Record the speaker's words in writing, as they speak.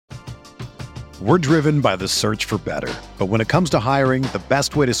We're driven by the search for better. But when it comes to hiring, the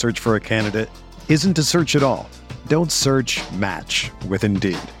best way to search for a candidate isn't to search at all. Don't search, match with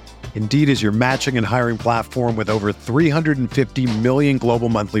Indeed. Indeed is your matching and hiring platform with over 350 million global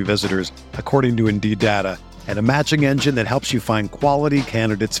monthly visitors, according to Indeed data, and a matching engine that helps you find quality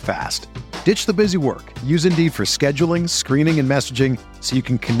candidates fast. Ditch the busy work. Use Indeed for scheduling, screening, and messaging so you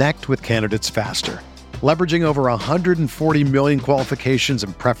can connect with candidates faster. Leveraging over 140 million qualifications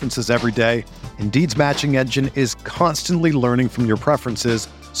and preferences every day, Indeed's matching engine is constantly learning from your preferences,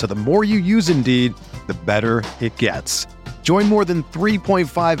 so the more you use Indeed, the better it gets. Join more than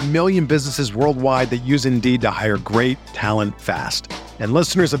 3.5 million businesses worldwide that use Indeed to hire great talent fast. And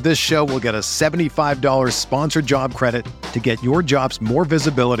listeners of this show will get a $75 sponsored job credit to get your jobs more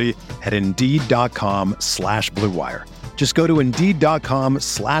visibility at Indeed.com/Blue Wire. Just go to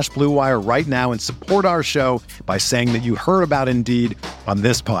Indeed.com/Blue Wire right now and support our show by saying that you heard about Indeed on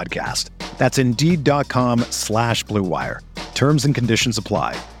this podcast. That's Indeed.com/Blue Wire. Terms and conditions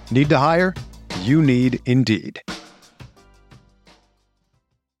apply. Need to hire? You need Indeed.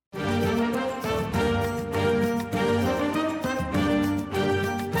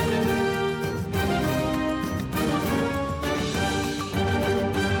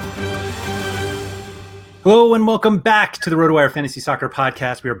 Hello and welcome back to the RotoWire Fantasy Soccer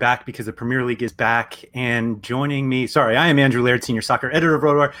Podcast. We are back because the Premier League is back, and joining me, I am Andrew Laird, Senior Soccer Editor of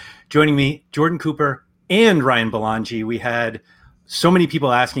RotoWire. Joining me, Jordan Cooper and Ryan Belangi. We had so many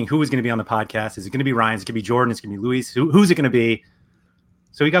people asking who was going to be on the podcast. Is it going to be Ryan? Is it going to be Jordan? Is it going to be Luis? Who's it going to be?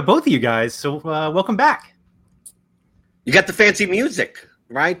 So we got both of you guys. So welcome back. You got the fancy music,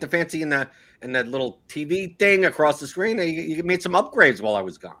 right? The fancy and that little TV thing across the screen. You made some upgrades while I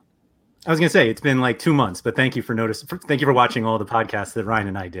was gone. I was going to say, it's been like 2 months, but thank you for noticing. Thank you for watching all the podcasts that Ryan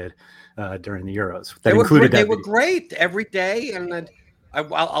and I did during the Euros. They were great every day. And then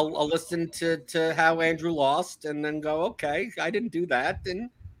I'll listen to how Andrew lost and then go, okay, I didn't do that, and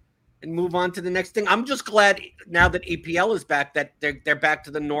move on to the next thing. I'm just glad now that EPL is back, that they're back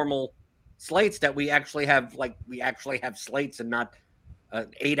to the normal slates, that we actually have slates and not an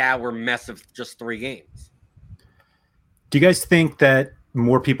 8-hour mess of just 3 games. Do you guys think that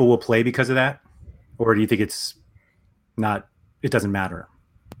more people will play because of that? Or do you think it doesn't matter?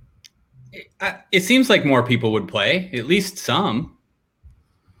 It seems like more people would play, at least some.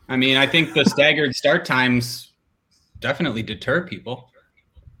 I mean, I think the staggered start times definitely deter people.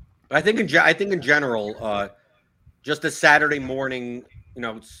 I think in general, just a Saturday morning,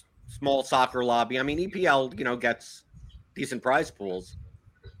 small soccer lobby. I mean, EPL, gets decent prize pools.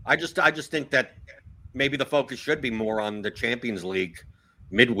 I just think that maybe the focus should be more on the Champions League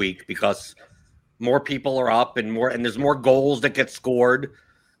midweek, because more people are up and there's more goals that get scored.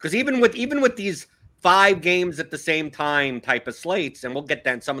 Because even with these 5 games at the same time type of slates, and we'll get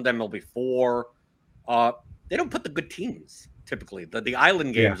that, some of them will be 4. They don't put the good teams typically. The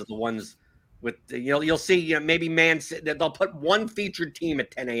island games are the ones with you'll see maybe they'll put one featured team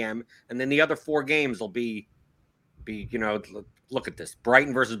at 10 a.m. and then the other 4 games will be look at this,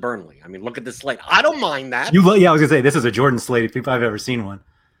 Brighton versus Burnley. I mean, look at this slate. I don't mind that. I was going to say, this is a Jordan slate if I've ever seen one.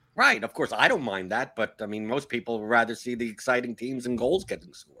 Right. Of course, I don't mind that. But, I mean, most people would rather see the exciting teams and goals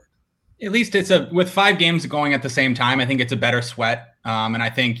getting scored. At least with 5 games going at the same time, I think it's a better sweat. And I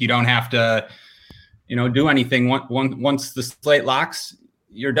think you don't have to, do anything. Once the slate locks,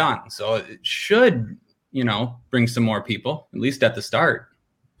 you're done. So it should, bring some more people, at least at the start.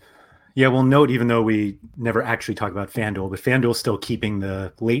 Yeah, we'll note, even though we never actually talk about FanDuel, but FanDuel's still keeping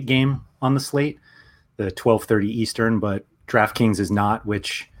the late game on the slate, the 12:30 Eastern, but DraftKings is not,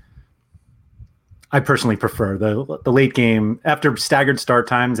 which I personally prefer. The late game, after staggered start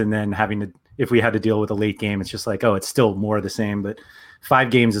times and then if we had to deal with a late game, it's just like, it's still more of the same. But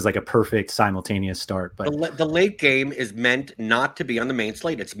 5 games is like a perfect simultaneous start. But the late game is meant not to be on the main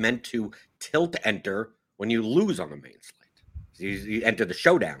slate. It's meant to tilt enter when you lose on the main slate. You enter the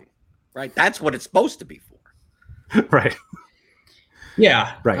showdown. Right, that's what it's supposed to be for. Right.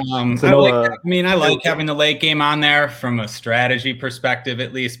 Yeah. Right. I like having the late game on there from a strategy perspective,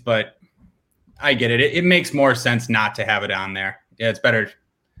 at least. But I get it. It makes more sense not to have it on there. Yeah, it's better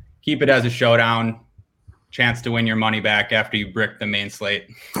keep it as a showdown, chance to win your money back after you brick the main slate.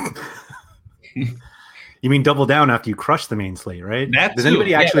 You mean double down after you crush the main slate, right? Does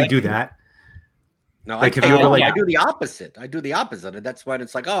anybody actually do that? No, I do the opposite. I do the opposite. That's when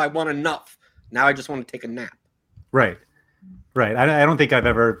it's like, I want enough. Now I just want to take a nap. Right. I don't think I've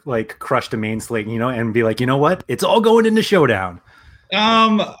ever crushed a main slate, and be like, you know what? It's all going into showdown.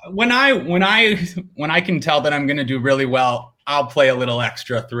 When I can tell that I'm going to do really well, I'll play a little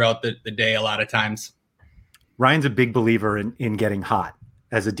extra throughout the day a lot of times. Ryan's a big believer in getting hot.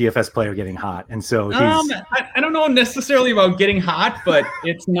 as a DFS player getting hot, and so he's. I don't know necessarily about getting hot, but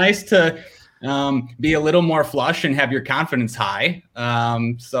it's nice to be a little more flush and have your confidence high.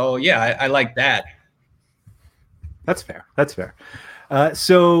 So yeah, I like that. That's fair. That's fair.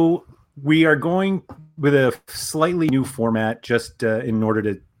 So we are going with a slightly new format, just in order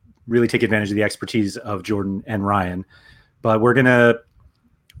to really take advantage of the expertise of Jordan and Ryan. But we're gonna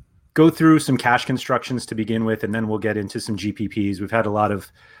go through some cash constructions to begin with, and then we'll get into some GPPs. We've had a lot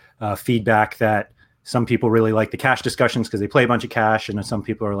of feedback that some people really like the cash discussions because they play a bunch of cash, and some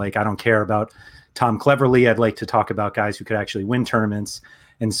people are like, I don't care about Tom Cleverly. I'd like to talk about guys who could actually win tournaments.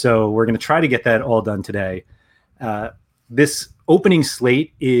 And so we're going to try to get that all done today. This opening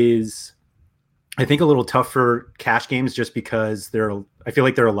slate is, I think, a little tough for cash games just because I feel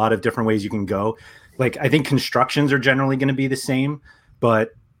like there are a lot of different ways you can go. Like, I think constructions are generally going to be the same,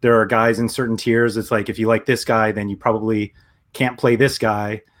 but there are guys in certain tiers. It's like, if you like this guy, then you probably can't play this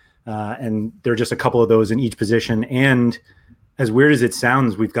guy. And there are just a couple of those in each position. And as weird as it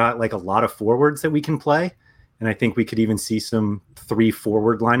sounds, we've got like a lot of forwards that we can play. And I think we could even see some 3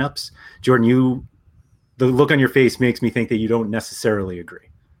 forward lineups. Jordan, the look on your face makes me think that you don't necessarily agree.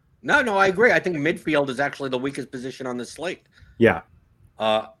 No, I agree. I think midfield is actually the weakest position on this slate. Yeah.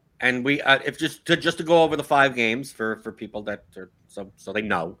 And we, if just to go over the 5 games for people that are so they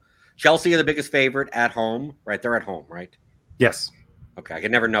know, Chelsea are the biggest favorite at home, right? They're at home, right? Yes. Okay, I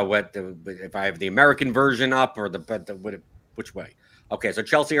can never know if I have the American version up or which way. Okay, so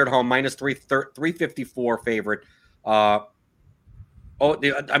Chelsea are at home, minus 354 favorite. The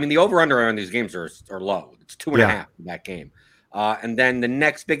over-under on these games are low. It's 2.5 in that game. And then the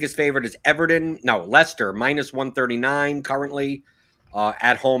next biggest favorite is Leicester, minus 139 currently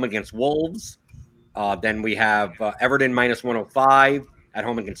at home against Wolves. Then we have Everton minus 105 at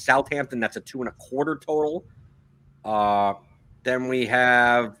home against Southampton. That's a 2.25 total. Then we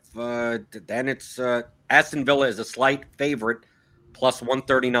have it's Aston Villa is a slight favorite, plus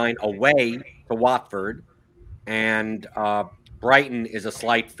 139 away to Watford, and Brighton is a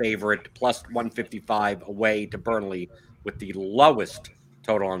slight favorite, plus 155 away to Burnley, with the lowest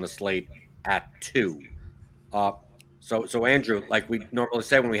total on the slate at 2. So Andrew, like we normally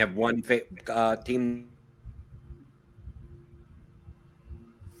say when we have one team.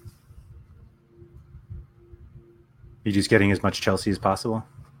 You're just getting as much Chelsea as possible.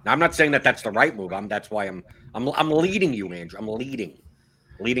 Now, I'm not saying that that's the right move. That's why I'm leading you, Andrew. I'm leading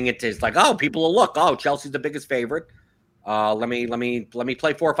it to, it's like, oh, people will look. Oh, Chelsea's the biggest favorite. Let me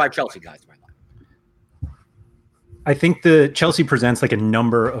play 4 or 5 Chelsea guys. I think the Chelsea presents like a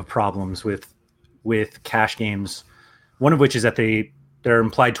number of problems with cash games. One of which is that their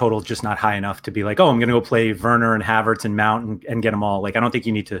implied total is just not high enough to be like, oh, I'm going to go play Werner and Havertz and Mount and get them all. Like, I don't think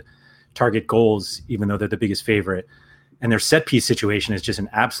you need to target goals, even though they're the biggest favorite. And their set piece situation is just an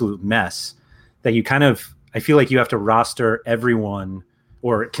absolute mess that I feel like you have to roster everyone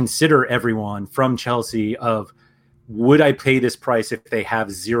or consider everyone from Chelsea of, would I pay this price if they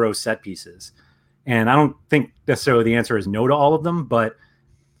have 0 set pieces? And I don't think necessarily the answer is no to all of them, but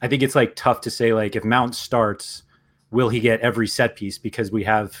I think it's like tough to say, like, if Mount starts, will he get every set piece? Because we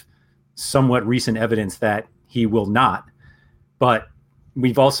have somewhat recent evidence that he will not. But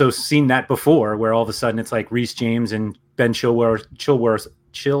we've also seen that before, where all of a sudden it's like Reece James and Ben Chilwell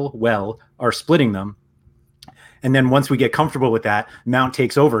are splitting them. And then once we get comfortable with that, Mount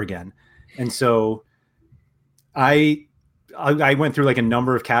takes over again. And so I went through like a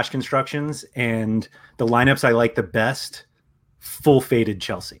number of cash constructions, and the lineups I like the best, full faded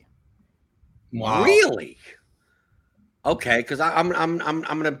Chelsea. Wow. Really? Okay, because I'm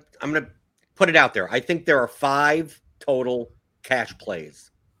gonna put it out there. I think there are 5 total cash plays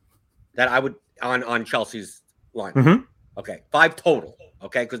that I would on Chelsea's line. Mm-hmm. Okay, 5 total.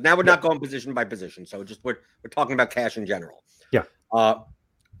 Okay, because now we're not going position by position, so just we're talking about cash in general. Yeah.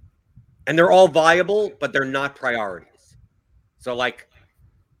 And they're all viable, but they're not priorities. So, like,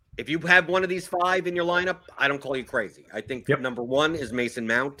 if you have one of these 5 in your lineup, I don't call you crazy. I think number 1 is Mason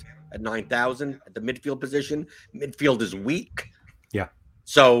Mount at 9,000 at the midfield position. Midfield is weak. Yeah.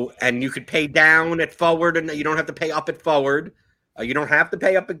 So, and you could pay down at forward, and you don't have to pay up at forward. You don't have to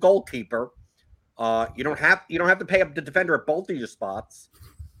pay up at goalkeeper. You don't have to pay up the defender at both of your spots.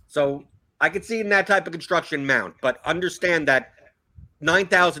 So I could see in that type of construction Mount, but understand that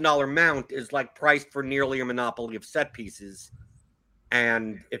 $9,000 Mount is like priced for nearly a monopoly of set pieces.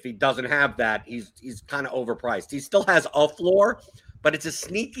 And if he doesn't have that, he's kind of overpriced. He still has a floor, but it's a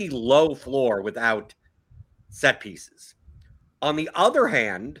sneaky low floor without set pieces. On the other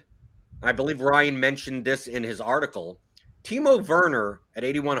hand, I believe Ryan mentioned this in his article, Timo Werner at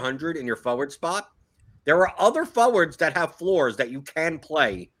 8,100 in your forward spot There are other forwards that have floors that you can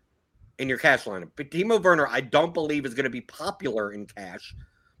play in your cash lineup. But Timo Werner, I don't believe is going to be popular in cash,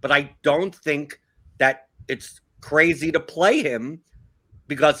 but I don't think that it's crazy to play him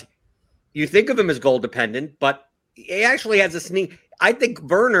because you think of him as goal dependent, but he actually has a sneak. I think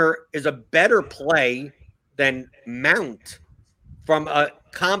Werner is a better play than Mount from a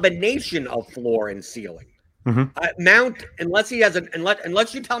combination of floor and ceiling. Mount, unless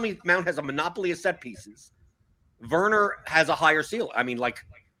you tell me Mount has a monopoly of set pieces, Werner has a higher ceiling. I mean, like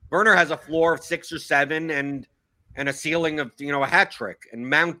Werner has a floor of 6 or 7 and a ceiling of a hat trick, and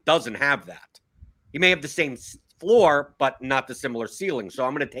Mount doesn't have that. He may have the same floor, but not the similar ceiling. So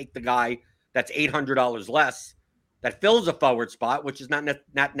I'm going to take the guy that's $800 less that fills a forward spot, which is not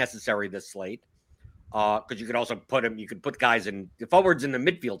necessary this slate. Because you could also put guys in the forwards in the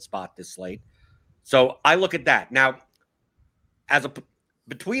midfield spot this slate. So I look at that. Now,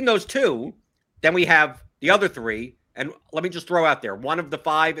 between those two, then we have the other 3. And let me just throw out there, one of the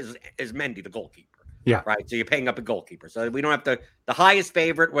 5 is Mendy, the goalkeeper. Yeah. Right. So you're paying up a goalkeeper. So we don't have the highest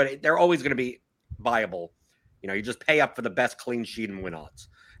favorite. They're always going to be viable. You just pay up for the best clean sheet and win odds.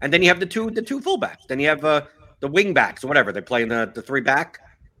 And then you have the two fullbacks. Then you have the wing backs or whatever. They play in the 3-back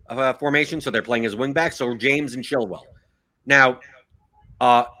formation. So they're playing as wing backs. So James and Chilwell. Now,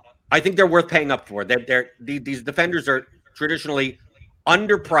 I think they're worth paying up for. These defenders are traditionally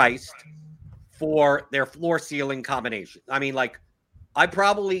underpriced for their floor ceiling combination. I mean, like, I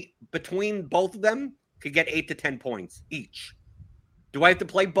probably between both of them could get 8 to 10 points each. Do I have to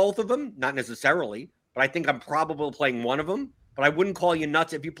play both of them? Not necessarily, but I think I'm probably playing one of them. But I wouldn't call you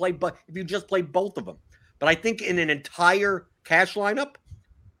nuts if you just play both of them. But I think in an entire cash lineup,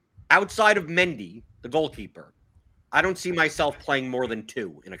 outside of Mendy, the goalkeeper, I don't see myself playing more than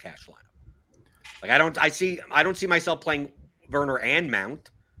 2 in a cash lineup. Like I don't see myself playing Werner and Mount,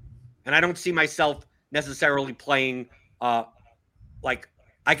 and I don't see myself necessarily playing like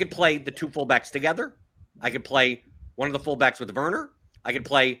I could play the 2 fullbacks together. I could play one of the fullbacks with Werner. I could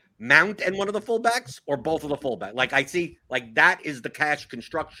play Mount and one of the fullbacks or both of the fullbacks. Like I see, like that is the cash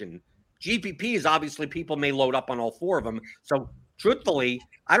construction. GPP is obviously people may load up on all 4 of them. So truthfully,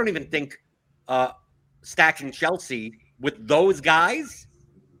 I don't even think stacking Chelsea with those guys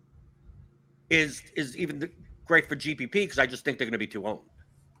is even great for GPP because I just think they're going to be too owned.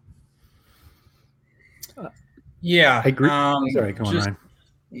 Yeah, I agree. Sorry, go on, Ryan.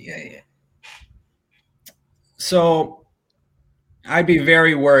 Yeah. So I'd be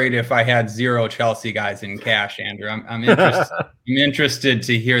very worried if I had 0 Chelsea guys in cash, Andrew. I'm interested. I'm interested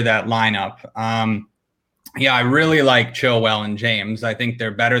to hear that lineup. Yeah, I really like Chilwell and James. I think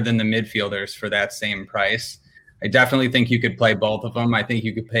they're better than the midfielders for that same price. I definitely think you could play both of them. I think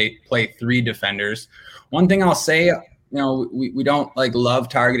you could play 3 defenders. One thing I'll say, we don't love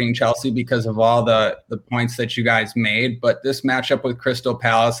targeting Chelsea because of all the points that you guys made, but this matchup with Crystal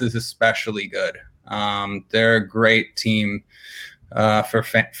Palace is especially good. They're a great team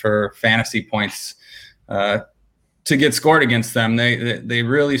for fantasy points to get scored against them. They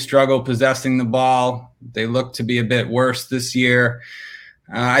really struggle possessing the ball. They look to be a bit worse this year.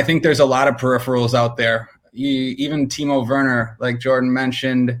 I think there's a lot of peripherals out there. Even Timo Werner, like Jordan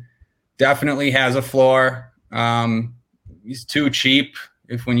mentioned, definitely has a floor. He's too cheap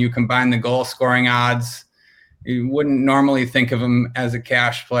when you combine the goal scoring odds. You wouldn't normally think of him as a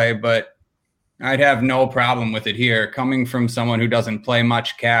cash play, but I'd have no problem with it here. Coming from someone who doesn't play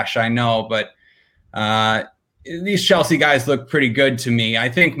much cash, I know, but these Chelsea guys look pretty good to me. I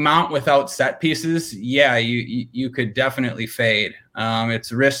think Mount without set pieces, yeah, you could definitely fade.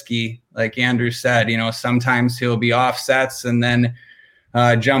 It's risky, like Andrew said. Sometimes he'll be off sets and then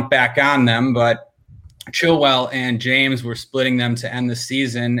jump back on them, but Chilwell and James were splitting them to end the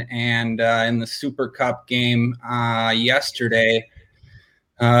season, and in the Super Cup game yesterday,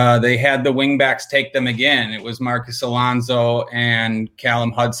 they had the wingbacks take them again. It was Marcus Alonso and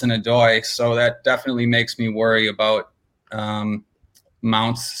Callum Hudson-Odoi, so that definitely makes me worry about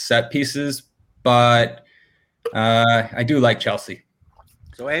Mount's set pieces, but I do like Chelsea.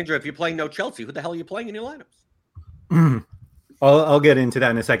 So, Andrew, if you're playing no Chelsea, who the hell are you playing in your lineups? I'll get into that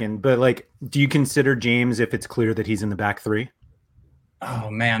in a second, but do you consider James if it's clear that he's in the back 3?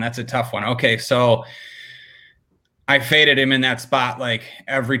 Oh man, that's a tough one. Okay, so I faded him in that spot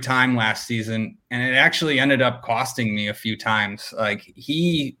every time last season, and it actually ended up costing me a few times. When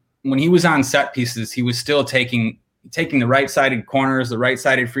he was on set pieces, he was still taking the right-sided corners, the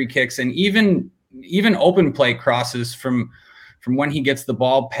right-sided free kicks, and even open play crosses from when he gets the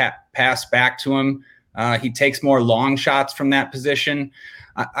ball passed back to him. He takes more long shots from that position.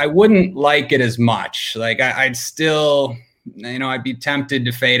 I wouldn't like it as much. I'd still, I'd be tempted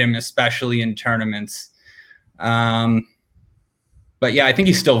to fade him, especially in tournaments. But yeah, I think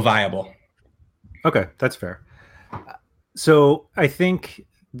he's still viable. Okay, that's fair. So I think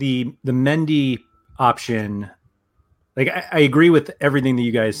the Mendy option, like I agree with everything that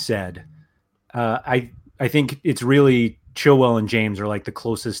you guys said. I think it's really Chilwell and James are like the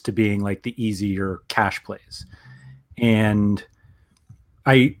closest to being like the easier cash plays. And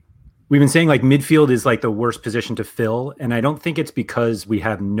we've been saying like midfield is like the worst position to fill. And I don't think it's because we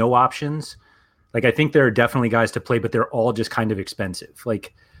have no options. Like, I think there are definitely guys to play, but they're all just kind of expensive.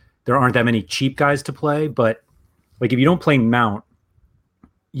 Like, there aren't that many cheap guys to play, but like if you don't play Mount,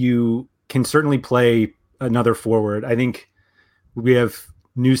 you can certainly play another forward. I think we have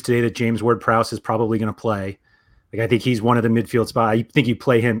news today that James Ward-Prowse is probably going to play. Like, I think he's one of the midfield spots. I think you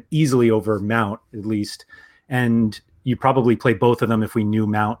play him easily over Mount, at least. And you probably play both of them if we knew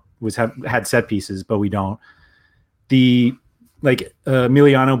Mount had set pieces, but we don't. Emiliano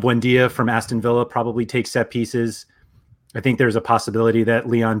Buendia from Aston Villa probably takes set pieces. I think there's a possibility that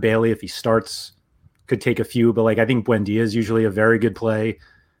Leon Bailey, if he starts, could take a few. But like, I think Buendia is usually a very good play,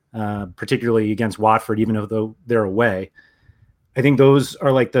 particularly against Watford, even though they're away. I think those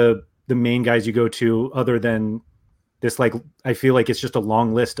are like the main guys you go to, other than this. Like, I feel like it's just a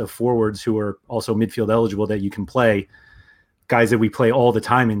long list of forwards who are also midfield eligible that you can play. Guys that we play all the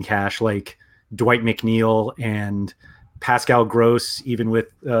time in cash, like Dwight McNeil and Pascal Gross, even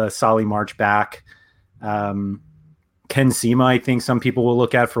with Solly March back. Ken Sema, I think some people will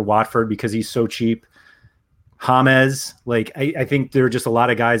look at for Watford because he's so cheap. James, like I think there are just a lot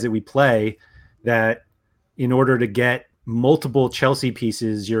of guys that we play that in order to get multiple Chelsea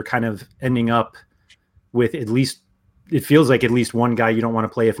pieces, you're kind of ending up with at least, it feels like at least one guy you don't want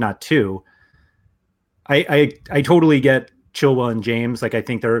to play, if not two. I totally get Chilwell and James. Like, I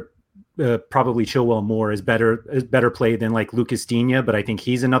think they're probably Chilwell more is better play than like Lucas Digne, but I think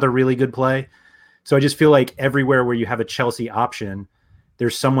he's another really good play. So I just feel like everywhere where you have a Chelsea option,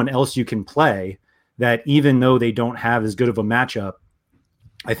 there's someone else you can play that, even though they don't have as good of a matchup,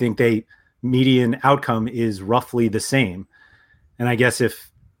 I think median outcome is roughly the same. And I guess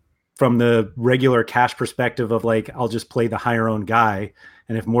if from the regular cash perspective of like, I'll just play the higher owned guy,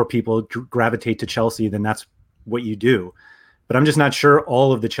 and if more people gravitate to Chelsea, then that's what you do. But I'm just not sure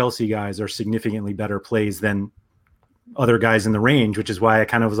all of the Chelsea guys are significantly better plays than other guys in the range, which is why I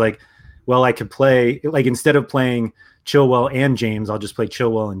kind of was like, well, I could play, like, instead of playing Chilwell and James, I'll just play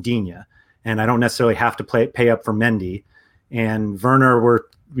Chilwell and Digne. And I don't necessarily have to pay up for Mendy. And Werner,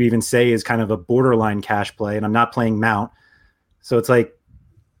 we even say, is kind of a borderline cash play, and I'm not playing Mount. So it's like,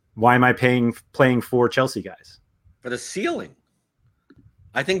 why am I playing for Chelsea guys? For the ceiling.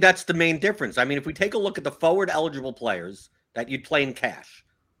 I think that's the main difference. I mean, if we take a look at the forward eligible players that you'd play in cash,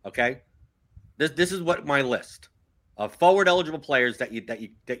 okay? This is what my list of forward eligible players that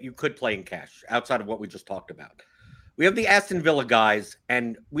you could play in cash outside of what we just talked about. We have the Aston Villa guys,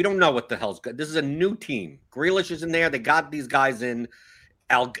 and we don't know what the hell's good. This is a new team. Grealish is in there. They got these guys in.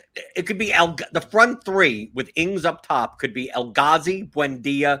 It could be the front three with Ings up top could be El Ghazi,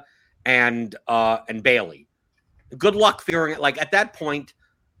 Buendia, and Bailey. Good luck figuring it. Like, at that point,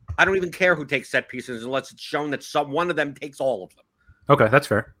 I don't even care who takes set pieces unless it's shown that one of them takes all of them. Okay, that's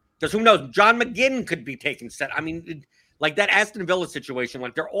fair. Because who knows? John McGinn could be taking set. I mean, like that Aston Villa situation,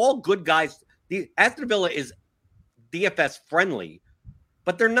 like they're all good guys. Aston Villa is DFS friendly,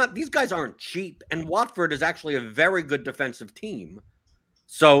 but they're not. These guys aren't cheap, and Watford is actually a very good defensive team.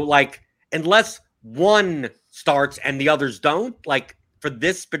 So, like, unless one starts and the others don't, like for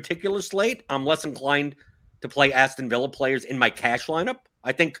this particular slate, I'm less inclined to play Aston Villa players in my cash lineup.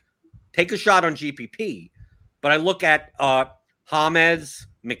 I think take a shot on GPP, but I look at James,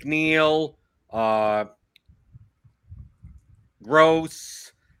 McNeil,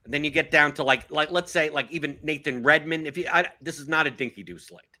 Gross, and then you get down to like let's say like even Nathan Redmond. This is not a dinky do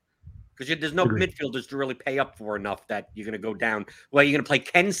slate because there's no midfielders to really pay up for enough that you're going to go down. Well, you're going to play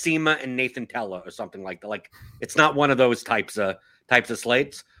Ken Sema and Nathan Tella or something like that. Like, it's not one of those types of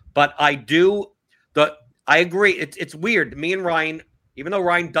slates. But I agree. It's weird. Me and Ryan, even though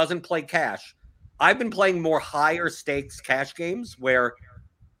Ryan doesn't play cash, I've been playing more higher stakes cash games where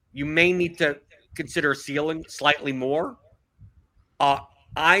you may need to consider ceiling slightly more.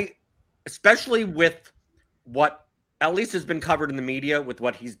 Especially with what at least has been covered in the media with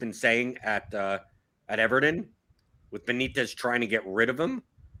what he's been saying at Everton, with Benitez trying to get rid of him.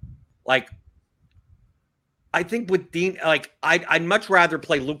 Like, I think with Dean, like I'd much rather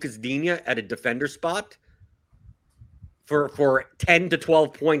play Lucas Digne at a defender spot for 10 to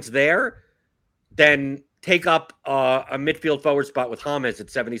 12 points there than take up a midfield forward spot with James at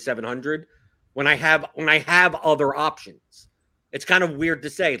 7,700 when I have other options. It's kind of weird to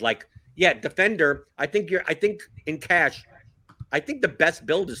say, like, yeah, defender. I think in cash, I think the best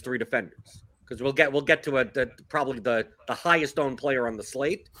build is 3 defenders because we'll get to probably the highest owned player on the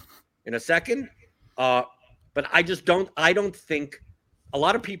slate in a second. But I don't think a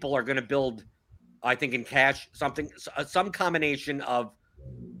lot of people are going to build. I think in cash some combination of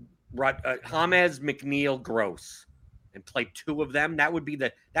James, McNeil, Gross, and play 2 of them. That would be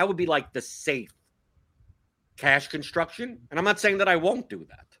like the safe cash construction. And I'm not saying that I won't do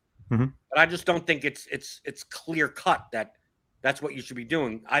that, but I just don't think it's clear cut that that's what you should be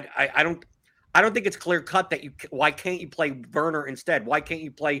doing. I don't think it's clear cut that why can't you play Werner instead? Why can't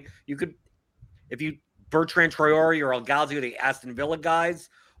you play? You could if you Bertrand Traore or El Ghazi or the Aston Villa guys,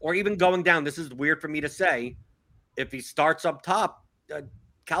 or even going down. This is weird for me to say. If he starts up top,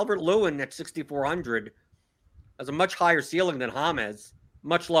 Calvert-Lewin at 6,400 has a much higher ceiling than James,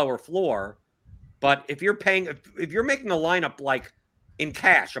 much lower floor. But if you're making a lineup like in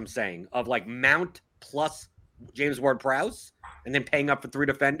cash, I'm saying of like Mount plus James Ward-Prowse, and then paying up for 3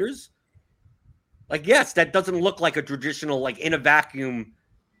 defenders, like yes, that doesn't look like a traditional like in a vacuum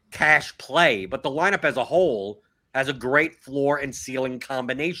cash play, but the lineup as a whole has a great floor and ceiling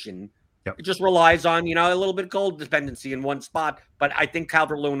combination. Yep. It just relies on, a little bit of gold dependency in one spot. But I think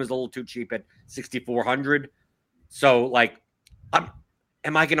Calvert-Lewin is a little too cheap at 6,400. So, like,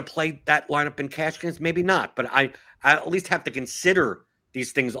 am I going to play that lineup in cash games? Maybe not. But I at least have to consider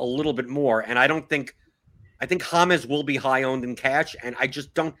these things a little bit more. And I think James will be high owned in cash. And I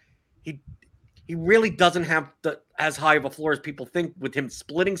just don't. He really doesn't have as high of a floor as people think with him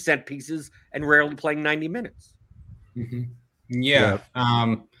splitting set pieces and rarely playing 90 minutes. Mm-hmm. Yeah.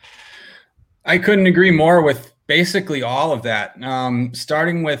 I couldn't agree more with basically all of that.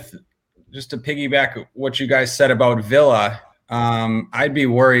 Starting with just to piggyback what you guys said about Villa, I'd be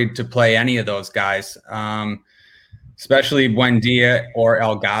worried to play any of those guys, especially Buendia or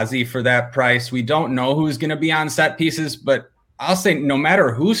El Ghazi for that price. We don't know who's going to be on set pieces, but I'll say no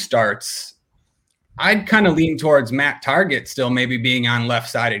matter who starts, I'd kind of lean towards Matt Targett still maybe being on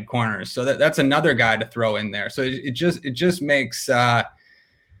left-sided corners. So that's another guy to throw in there. So it just makes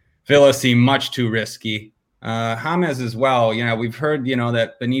Villa seem much too risky. James as well. We've heard,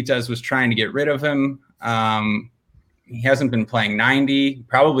 that Benitez was trying to get rid of him. He hasn't been playing 90,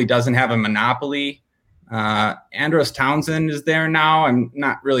 probably doesn't have a monopoly. Andros Townsend is there now. I'm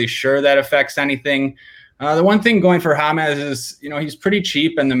not really sure that affects anything. The one thing going for James is, he's pretty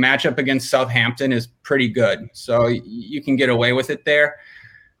cheap and the matchup against Southampton is pretty good. So you can get away with it there.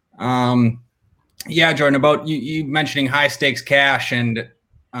 Yeah, Jordan, about you mentioning high stakes cash and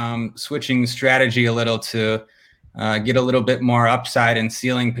switching strategy a little to get a little bit more upside and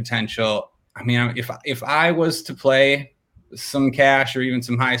ceiling potential. I mean, if I was to play some cash or even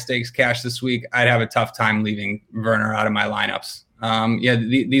some high stakes cash this week, I'd have a tough time leaving Werner out of my lineups.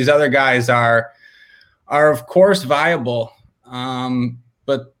 These other guys are of course viable,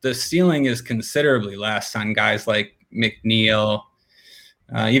 but the ceiling is considerably less on guys like McNeil,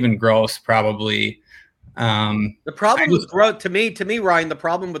 even Gross probably. The problem with Gross, to me, Ryan, the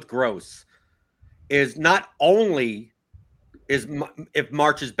problem with Gross is not only is if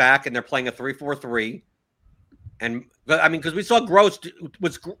March is back and they're playing a 3-4-3, and I mean because we saw Gross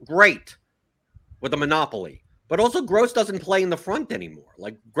was great with a monopoly. But also Gross doesn't play in the front anymore.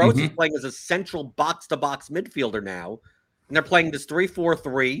 Like Gross is playing as a central box-to-box midfielder now. And they're playing this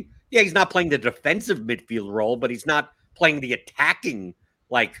 3-4-3. Yeah, he's not playing the defensive midfield role, but he's not playing the attacking,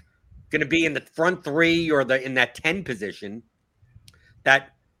 like going to be in the front 3 or in that 10 position. That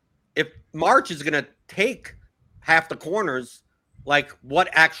if March is going to take half the corners, like what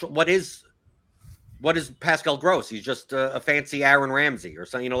is Pascal Gross? He's just a fancy Aaron Ramsey or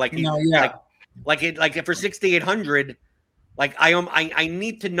something, Like for 6,800, like I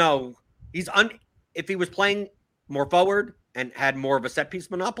need to know if he was playing more forward and had more of a set piece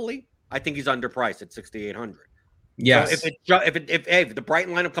monopoly, I think he's underpriced at 6,800. Yes. So if the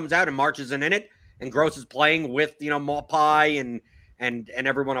Brighton lineup comes out and March isn't in it and Gross is playing with Maupay and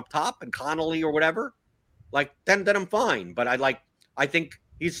everyone up top and Connolly or whatever, like then I'm fine. But I think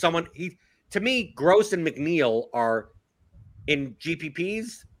he's someone to me, Gross and McNeil are in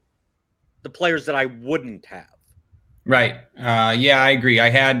GPPs. The players that I wouldn't have. Right. Yeah, I agree.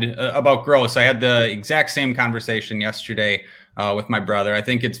 I had about Gross. I had the exact same conversation yesterday with my brother. I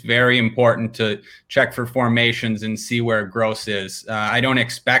think it's very important to check for formations and see where Gross is. I don't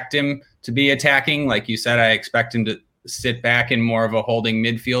expect him to be attacking. Like you said, I expect him to sit back in more of a holding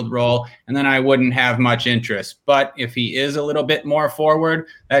midfield role, and then I wouldn't have much interest. But if he is a little bit more forward,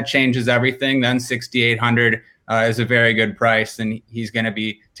 that changes everything. Then 6,800 is a very good price, and he's going to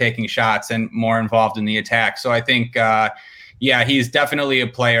be taking shots and more involved in the attack. So I think, yeah, he's definitely a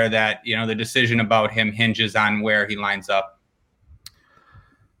player that, the decision about him hinges on where he lines up.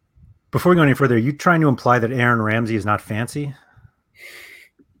 Before we go any further, are you trying to imply that Aaron Ramsey is not fancy?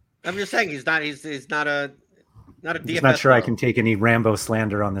 I'm just saying he's not a DFS. I'm just not sure I can take any Rambo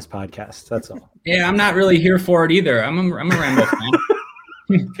slander on this podcast. That's all. Yeah, I'm not really here for it either. I'm a Rambo fan.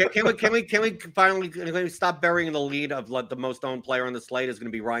 Can we finally stop burying the lead of the most owned player on the slate is going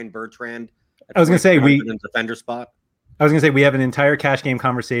to be Ryan Bertrand? I was going to say defender spot. I was going to say we have an entire cash game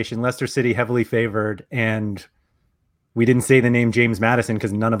conversation. Leicester City heavily favored, and we didn't say the name James Madison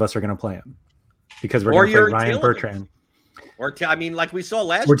because none of us are going to play him because we're going to play Ryan Bertrand. Like we saw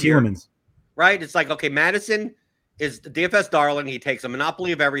last year. Or Tielemans. Right? It's like, okay, Madison is the DFS darling. He takes a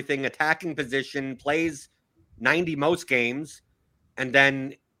monopoly of everything, attacking position, plays 90 most games, and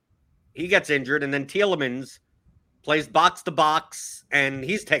then he gets injured, and then Tielemans plays box to box, and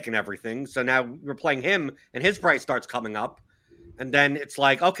he's taking everything. So now we're playing him, and his price starts coming up. And then it's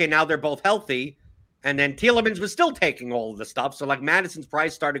like, okay, now they're both healthy. And then Tielemans was still taking all of the stuff. So like Madison's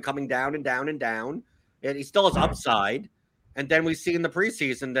price started coming down and down and down. And he still has upside. And then we see in the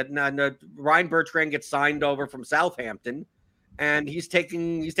preseason that Ryan Bertrand gets signed over from Southampton, and he's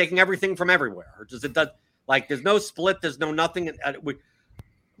taking everything from everywhere. There's no split, there's no nothing.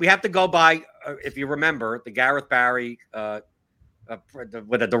 We have to go by, if you remember, the Gareth Barry with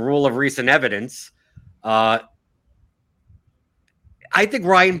the rule of recent evidence. I think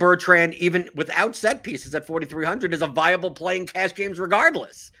Ryan Bertrand, even without set pieces at 4,300, is a viable play in cash games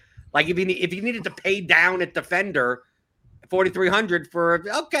regardless. Like if you needed to pay down at defender 4,300 for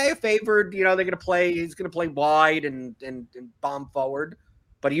favored, he's going to play wide and bomb forward.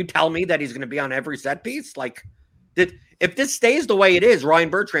 But you tell me that he's going to be on every set piece? Like, if this stays the way it is, Ryan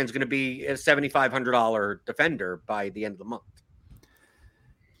Bertrand's going to be a $7,500 defender by the end of the month.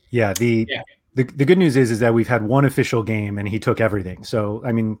 Yeah, the good news is that we've had one official game and he took everything. So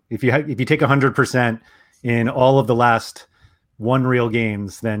I mean, if you take 100% in all of the last one real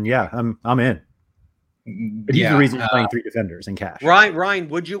games, then yeah, I'm in. But he's the reason you're playing three defenders in cash. Ryan,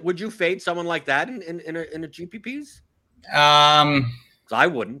 would you fade someone like that in a GPPs? I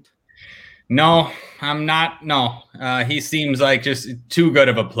wouldn't. No, I'm not. No, he seems like just too good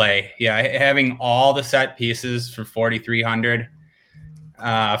of a play. Yeah, having all the set pieces for 4,300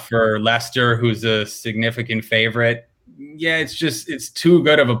 for Leicester, who's a significant favorite. Yeah, it's too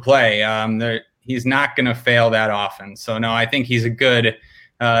good of a play. He's not going to fail that often. So no, I think he's a good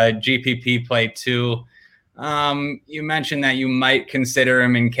GPP play too. You mentioned that you might consider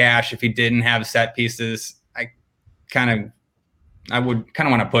him in cash if he didn't have set pieces. I would kind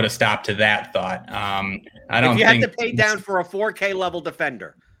of want to put a stop to that thought. I don't. If you have to pay down for a 4K level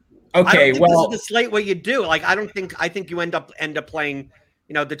defender, okay. This is the slate what you do. Like I think you end up playing,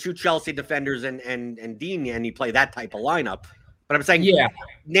 the two Chelsea defenders and Dean, and you play that type of lineup. But I'm saying,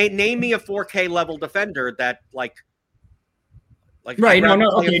 name me a 4K level defender that like right. No.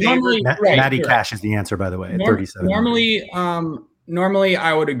 Okay. Normally, Matty Cash is the answer, by the way. At 37. Normally,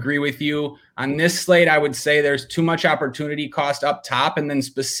 I would agree with you. On this slate, I would say there's too much opportunity cost up top. And then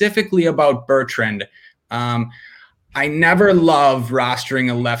specifically about Bertrand, I never love rostering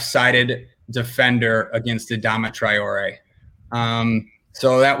a left-sided defender against Adama Traore.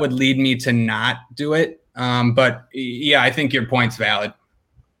 So that would lead me to not do it. But yeah, I think your point's valid.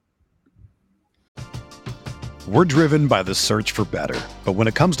 We're driven by the search for better. But when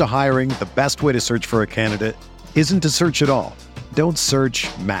it comes to hiring, the best way to search for a candidate isn't to search at all. Don't search,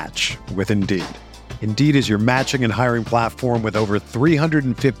 match with Indeed. Indeed is your matching and hiring platform with over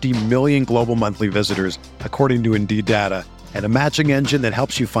 350 million global monthly visitors, according to Indeed data, and a matching engine that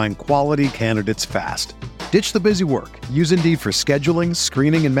helps you find quality candidates fast. Ditch the busy work. Use Indeed for scheduling,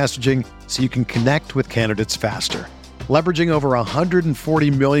 screening, and messaging so you can connect with candidates faster. Leveraging over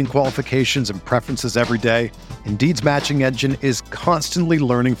 140 million qualifications and preferences every day, Indeed's matching engine is constantly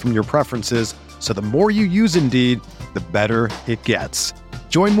learning from your preferences, so the more you use Indeed, the better it gets.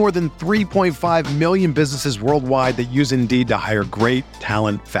 Join more than 3.5 million businesses worldwide that use Indeed to hire great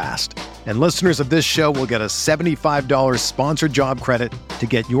talent fast. And listeners of this show will get a $75 sponsored job credit to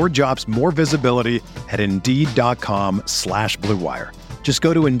get your jobs more visibility at Indeed.com/Blue Wire. Just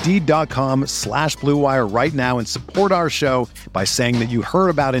go to Indeed.com/Blue Wire right now and support our show by saying that you heard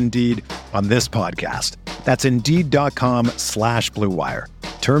about Indeed on this podcast. That's Indeed.com/Blue Wire.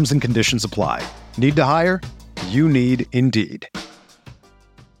 Terms and conditions apply. Need to hire? You need Indeed.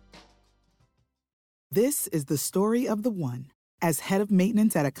 This is the story of the one. As head of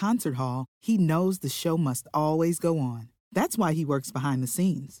maintenance at a concert hall, he knows the show must always go on. That's why he works behind the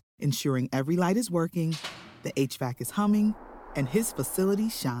scenes, ensuring every light is working, the HVAC is humming, and his facility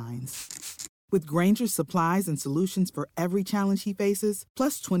shines. With Granger's supplies and solutions for every challenge he faces,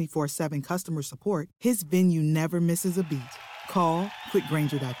 plus 24/7 customer support, his venue never misses a beat. Call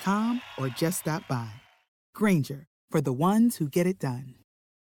quickgranger.com or just stop by. Granger, for the ones who get it done.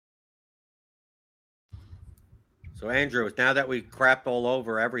 So Andrew, now that we crapped all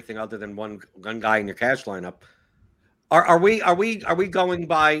over everything other than one guy in your cash lineup, are we going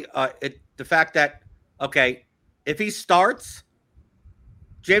by the fact that, okay, if he starts,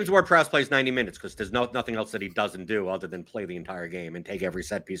 James Ward-Prowse plays 90 minutes because there's nothing else that he doesn't do other than play the entire game and take every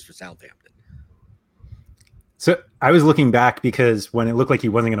set piece for Southampton. So I was looking back because when it looked like he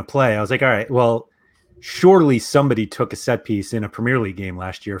wasn't going to play, I was like, all right, well, surely somebody took a set piece in a Premier League game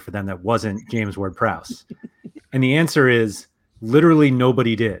last year for them that wasn't James Ward-Prowse. And the answer is literally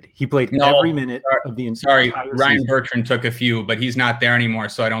nobody did. He played every minute of the entire Ryan season. Bertrand took a few, but he's not there anymore,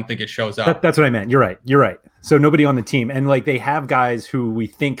 so I don't think it shows up. That's what I meant. You're right. So nobody on the team. And like they have guys who we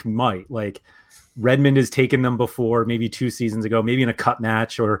think might, like Redmond has taken them before, maybe 2 seasons ago, maybe in a cup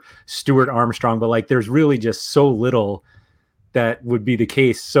match, or Stuart Armstrong, but like there's really just so little that would be the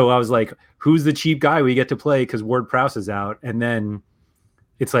case. So I was like, who's the cheap guy we get to play because Ward-Prowse is out? And then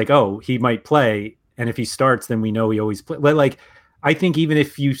it's like, oh, he might play. And if he starts, then we know he always play. Like, I think even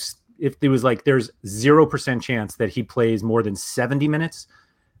if there was like, there's 0% chance that he plays more than 70 minutes,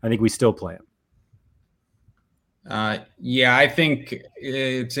 I think we still play him. Yeah, I think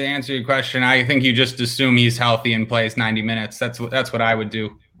to answer your question, I think you just assume he's healthy and plays 90 minutes. That's what I would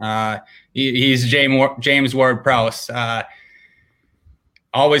do. He's James Ward-Prowse.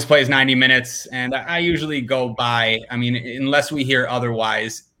 Always plays 90 minutes, and I usually go by, I mean, unless we hear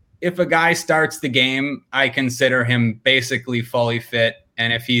otherwise, if a guy starts the game, I consider him basically fully fit.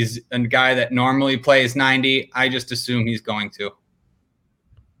 And if he's a guy that normally plays 90, I just assume he's going to.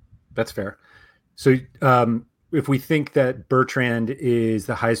 That's fair. So if we think that Bertrand is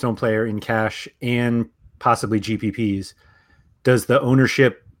the highest owned player in cash and possibly GPPs, does the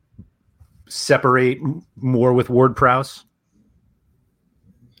ownership separate more with Ward-Prowse?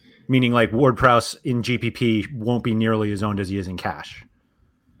 Meaning like Ward-Prowse in GPP won't be nearly as owned as he is in cash.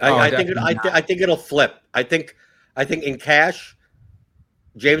 I think it'll flip. I think in cash,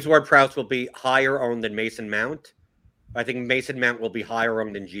 James Ward-Prowse will be higher owned than Mason Mount. I think Mason Mount will be higher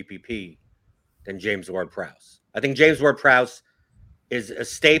owned in GPP than James Ward-Prowse. I think James Ward-Prowse is a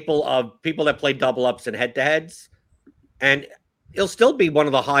staple of people that play double ups and head to heads, and he'll still be one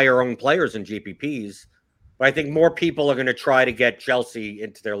of the higher owned players in GPPs. But I think more people are going to try to get Chelsea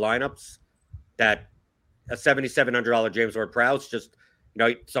into their lineups. That a $7,700 James Ward-Prowse just.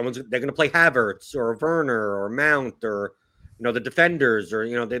 They're going to play Havertz or Werner or Mount or, the defenders or,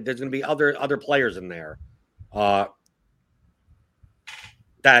 there's going to be other players in there.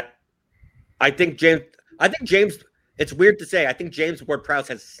 That I think James, it's weird to say, I think James Ward-Prowse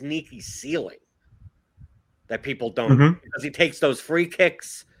has sneaky ceiling that people don't because he takes those free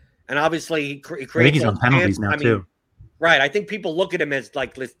kicks and obviously he creates. I think he's on penalties now too. Right. I think people look at him as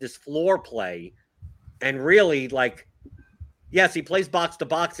like this floor play and really like, yes, he plays box to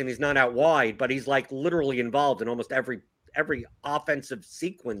box and he's not out wide, but he's like literally involved in almost every offensive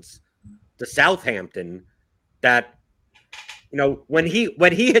sequence to Southampton that, when he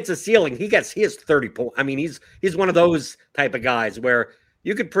hits a ceiling, he has 30 points. I mean, he's one of those type of guys where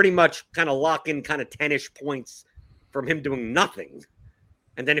you could pretty much kind of lock in kind of 10-ish points from him doing nothing.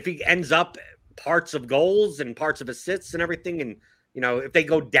 And then if he ends up parts of goals and parts of assists and everything, and, if they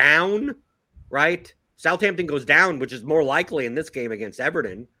go down, right? Southampton goes down, which is more likely in this game against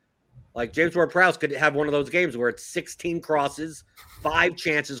Everton. Like James Ward-Prowse could have one of those games where it's 16 crosses, 5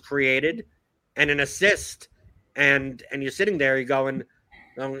 chances created, and an assist. And you're sitting there, you're going,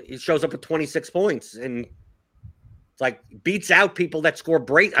 he shows up with 26 points and it's like beats out people that score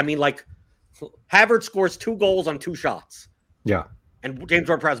break. I mean, like Havertz scores 2 goals on 2 shots. Yeah. And James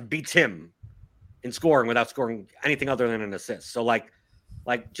Ward-Prowse beats him in scoring without scoring anything other than an assist. So like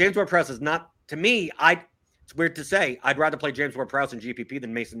James Ward-Prowse is not. To me, it's weird to say, I'd rather play James Ward-Prowse in GPP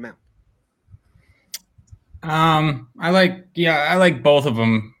than Mason Mount. I like both of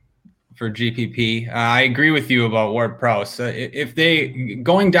them for GPP. I agree with you about Ward-Prowse. If they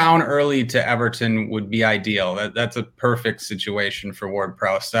going down early to Everton would be ideal. That's a perfect situation for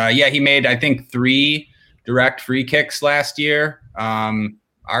Ward-Prowse. He made, I think, 3 direct free kicks last year.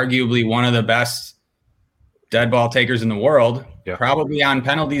 Arguably one of the best dead ball takers in the world. Yeah. Probably on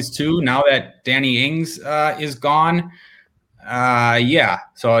penalties too. Now that Danny Ings is gone,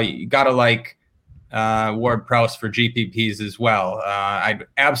 so you gotta like Ward-Prowse for GPPs as well. I'd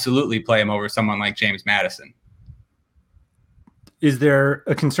absolutely play him over someone like James Maddison. Is there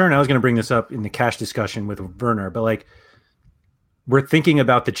a concern? I was going to bring this up in the cash discussion with Werner, but like we're thinking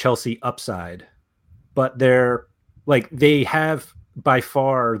about the Chelsea upside, but they have by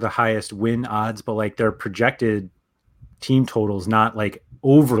far the highest win odds, but like their projected team totals not like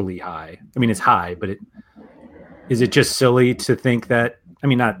overly high. I mean, it's high, but is it just silly to think that? I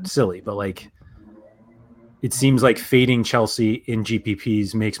mean, not silly, but like it seems like fading Chelsea in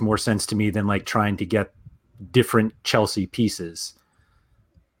GPPs makes more sense to me than like trying to get different Chelsea pieces.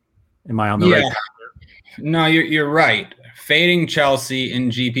 Am I on the right path? No, you're right. Fading Chelsea in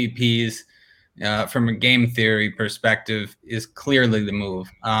GPPs from a game theory perspective is clearly the move.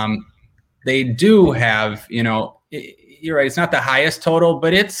 They do have, you're right. It's not the highest total,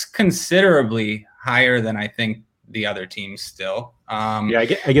 but it's considerably higher than I think the other teams still. I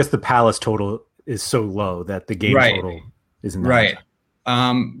guess the Palace total is so low that the game total isn't that right.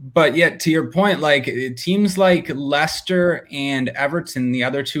 But yet, to your point, like teams like Leicester and Everton, the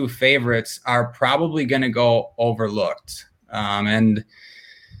other two favorites, are probably going to go overlooked. And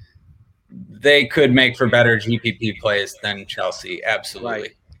they could make for better GPP plays than Chelsea. Absolutely.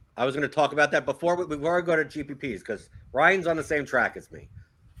 Right. I was going to talk about that before I go to GPPs because Ryan's on the same track as me.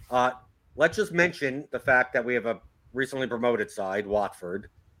 Let's just mention the fact that we have a recently promoted side, Watford,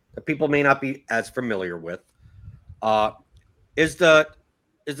 that people may not be as familiar with. What is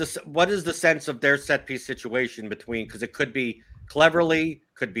the sense of their set piece situation between, because it could be Cleverly,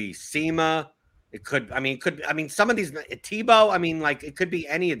 could be Sema, some of these Tebow, it could be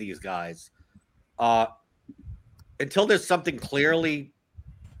any of these guys. Until there's something clearly,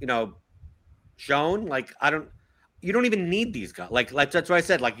 shown, you don't even need these guys. That's what I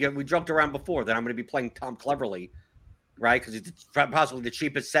said. We joked around before that I'm going to be playing Tom Cleverly, right? Because he's possibly the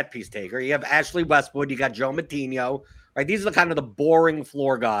cheapest set piece taker. You have Ashley Westwood, you got Joe Matinho. Right, these are the kind of the boring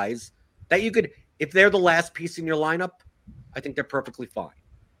floor guys that you could, if they're the last piece in your lineup, I think they're perfectly fine.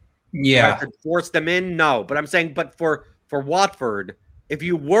 Yeah, to force them in, no. But I'm saying, for Watford, if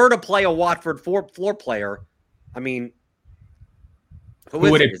you were to play a Watford floor player, I mean, who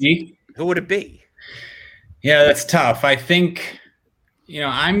would it be? Who would it be? Yeah, that's tough. I think,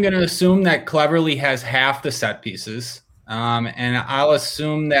 I'm going to assume that Cleverly has half the set pieces. And I'll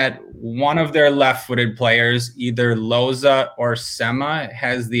assume that one of their left-footed players, either Loza or Sema,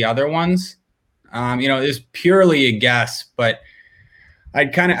 has the other ones. It's purely a guess, but I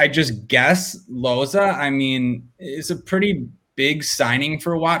just guess Loza. I mean, it's a pretty big signing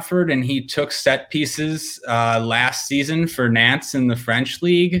for Watford, and he took set pieces last season for Nantes in the French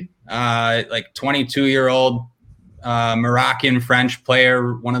league. 22-year-old Moroccan French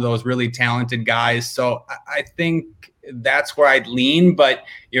player, one of those really talented guys. So I think that's where I'd lean, but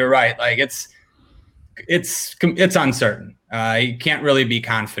you're right. Like it's uncertain. You can't really be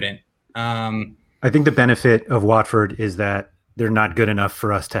confident. I think the benefit of Watford is that they're not good enough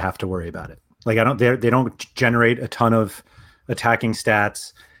for us to have to worry about it. They don't generate a ton of attacking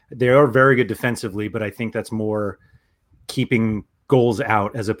stats. They are very good defensively, but I think that's more keeping goals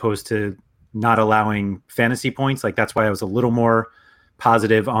out as opposed to not allowing fantasy points. That's why I was a little more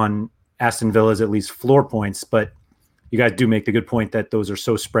positive on Aston Villa's at least floor points, but you guys do make the good point that those are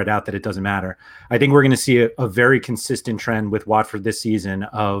so spread out that it doesn't matter. I think we're going to see a very consistent trend with Watford this season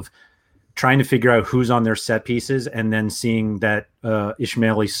of trying to figure out who's on their set pieces and then seeing that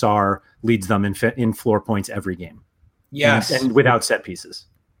Ismaila Sarr leads them in floor points every game. Yes. And without set pieces.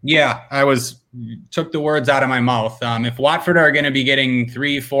 Yeah, took the words out of my mouth. If Watford are going to be getting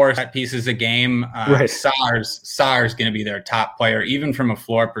 3-4 set pieces a game, Sarr's going to be their top player, even from a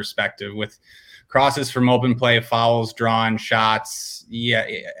floor perspective, with crosses from open play, fouls, drawn, shots,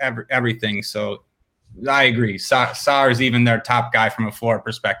 everything. So I agree. Sarr is even their top guy from a floor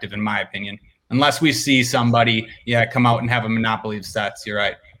perspective, in my opinion. Unless we see somebody, come out and have a monopoly of sets. You're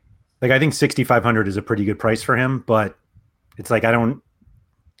right. I think 6,500 is a pretty good price for him, but it's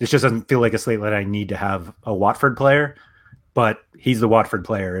this just doesn't feel like a slate that I need to have a Watford player, but he's the Watford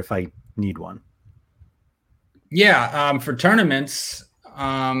player if I need one. Yeah. For tournaments,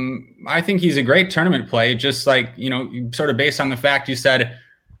 I think he's a great tournament play, just sort of based on the fact you said,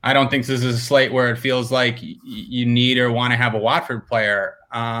 I don't think this is a slate where it feels like you need or want to have a Watford player.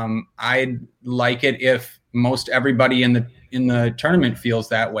 I'd like it if most everybody in the tournament feels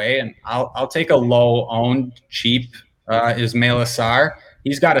that way. And I'll take a low owned, cheap Ismaila Sarr.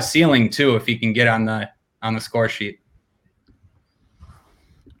 He's got a ceiling too, if he can get on the score sheet.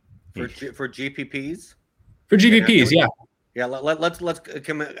 For GPPs? For GPPs, yeah. Yeah, let's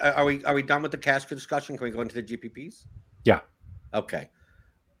are we done with the cash discussion? Can we go into the GPPs? Yeah. Okay.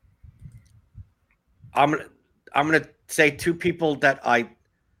 I'm gonna say two people that I'm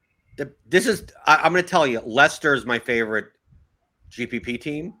gonna tell you, Leicester is my favorite GPP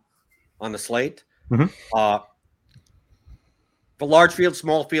team on the slate. Mm-hmm. for large field,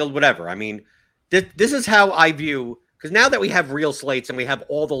 small field, whatever. I mean, this is how I view, because now that we have real slates and we have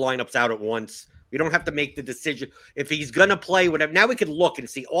all the lineups out at once, we don't have to make the decision if he's going to play whatever. Now we can look and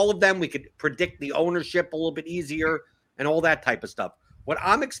see all of them. We could predict the ownership a little bit easier and all that type of stuff. What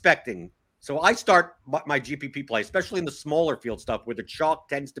I'm expecting, so I start my GPP play, especially in the smaller field stuff where the chalk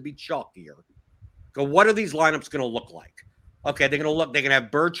tends to be chalkier. Go, what are these lineups going to look like? Okay, they're going to have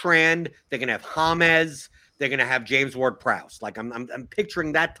Bertrand, they're going to have James, they're going to have James Ward-Prowse. Like I'm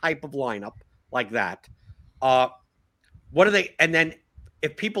picturing that type of lineup like that. What are they? And then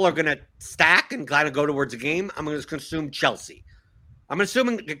if people are going to stack and kind of go towards a game, I'm going to consume Chelsea. I'm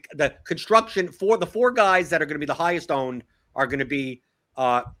assuming the construction for the four guys that are going to be the highest owned are going to be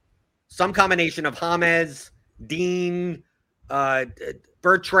some combination of James, Dean,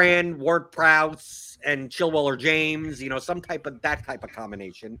 Bertrand, Ward-Prowse, and Chilwell or James, some type of that type of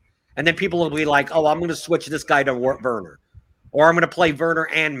combination. And then people will be like, oh, I'm going to switch this guy to Werner, or I'm going to play Werner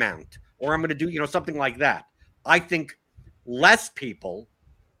and Mount, or I'm going to do, something like that. I think less people,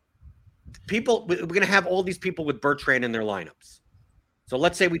 we're going to have all these people with Bertrand in their lineups. So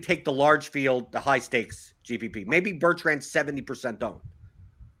let's say we take the large field, the high stakes GPP. Maybe Bertrand's 70% owned.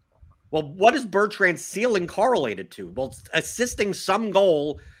 Well, what is Bertrand's ceiling correlated to? Well, it's assisting some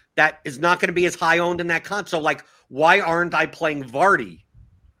goal that is not going to be as high owned in that con. So, like, why aren't I playing Vardy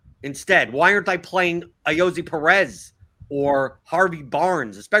instead? Why aren't I playing Ayoze Perez or Harvey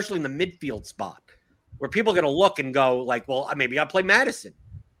Barnes, especially in the midfield spot, where people are going to look and go, like, well, maybe I'll play Madison.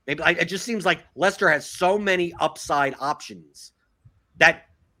 It just seems like Leicester has so many upside options that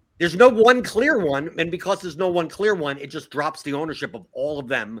there's no one clear one. And because there's no one clear one, it just drops the ownership of all of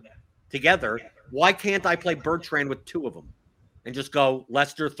them together. Why can't I play Bertrand with two of them and just go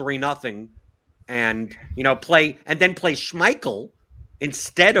Leicester 3-0 and play Schmeichel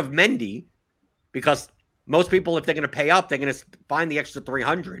instead of Mendy? Because most people, if they're going to pay up, they're going to find the extra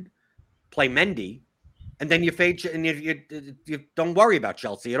 300, play Mendy, and then you fade and you don't worry about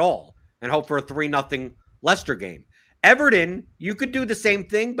Chelsea at all and hope for a 3-0 Leicester game. Everton, you could do the same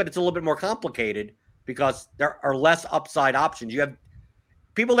thing, but it's a little bit more complicated because there are less upside options. You have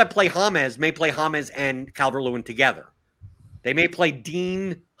people that play James may play James and Calvert-Lewin together. They may play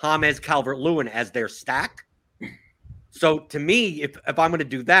Dean, James, Calvert-Lewin as their stack. So to me, if I'm going to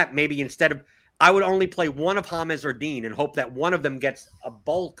do that, maybe instead of, I would only play one of James or Dean and hope that one of them gets a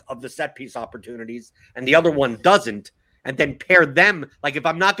bulk of the set piece opportunities and the other one doesn't, and then pair them. Like if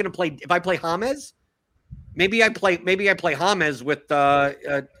I'm not going to play, if I play James, maybe I play James with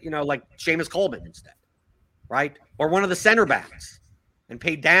like Seamus Coleman instead, right? Or one of the center backs and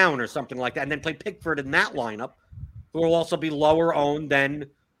pay down or something like that, and then play Pickford in that lineup, who will also be lower owned than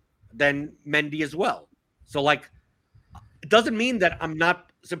Mendy as well. So like, it doesn't mean that I'm not.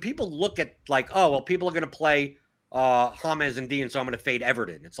 So people look at like, oh well, people are going to play James and Dean, so I'm going to fade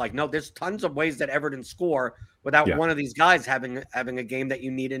Everton. It's like, no, there's tons of ways that Everton score without one of these guys having a game that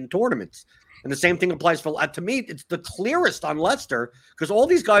you need in tournaments. And the same thing applies for, to me, it's the clearest on Leicester because all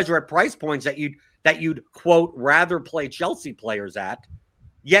these guys are at price points that you'd quote rather play Chelsea players at.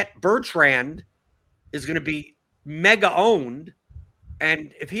 Yet Bertrand is going to be mega owned,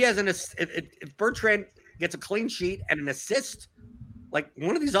 and if he has if Bertrand gets a clean sheet and an assist, like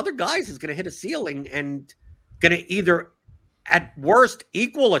one of these other guys is going to hit a ceiling and going to either at worst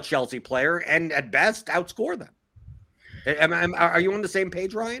equal a Chelsea player and at best outscore them. Are you on the same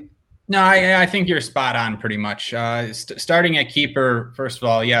page, Ryan? No, I think you're spot on pretty much. Starting at keeper, first of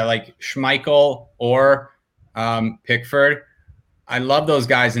all, like Schmeichel or Pickford. I love those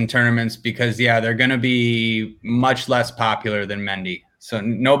guys in tournaments because, they're going to be much less popular than Mendy. So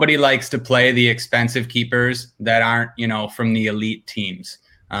nobody likes to play the expensive keepers that aren't, from the elite teams.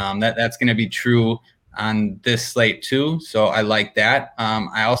 That's going to be true on this slate too. So I like that.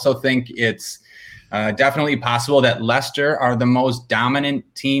 I also think it's definitely possible that Leicester are the most dominant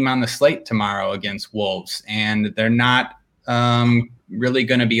team on the slate tomorrow against Wolves, and they're not really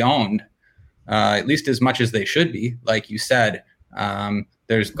going to be owned, at least as much as they should be. Like you said,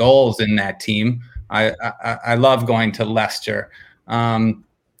 there's goals in that team. I love going to Leicester.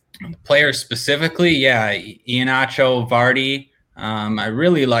 Players specifically, Iheanacho, Vardy. I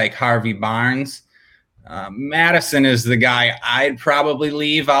really like Harvey Barnes. Madison is the guy I'd probably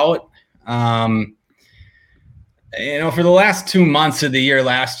leave out. For the last 2 months of the year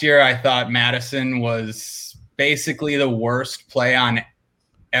last year, I thought Madison was basically the worst play on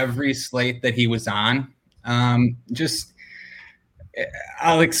every slate that he was on. I'll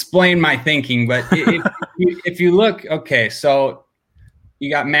explain my thinking, but if you look, okay, so you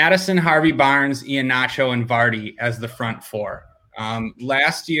got Madison, Harvey Barnes, Iheanacho, and Vardy as the front four.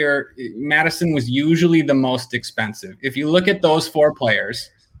 Last year, Madison was usually the most expensive. If you look at those 4 players,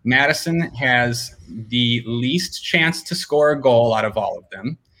 Madison has the least chance to score a goal out of all of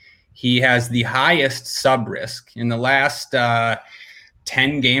them. He has the highest sub risk. In the last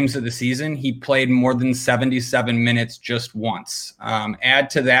 10 games of the season, he played more than 77 minutes just once. Add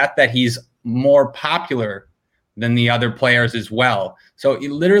to that he's more popular than the other players as well. So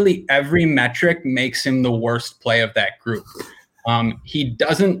literally every metric makes him the worst play of that group. He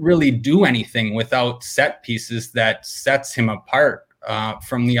doesn't really do anything without set pieces that sets him apart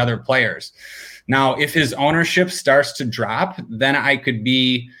from the other players. Now, if his ownership starts to drop, then I could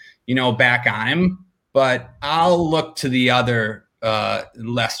be, back on him, but I'll look to the other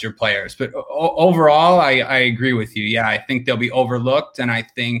Leicester players. But overall, I agree with you. Yeah, I think they'll be overlooked, and I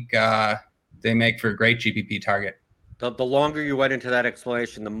think they make for a great GPP target. The longer you went into that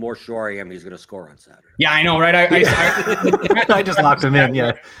explanation, the more sure I am he's going to score on Saturday. Yeah, I know, right? I just locked him in,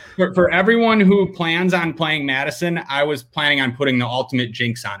 yeah. For everyone who plans on playing Madison, I was planning on putting the ultimate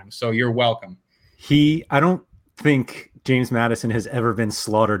jinx on him, so you're welcome. I don't think James Madison has ever been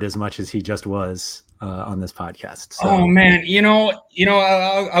slaughtered as much as he just was on this podcast. So. Oh man,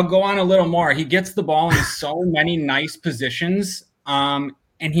 I'll go on a little more. He gets the ball in so many nice positions,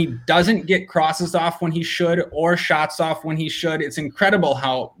 and he doesn't get crosses off when he should or shots off when he should. It's incredible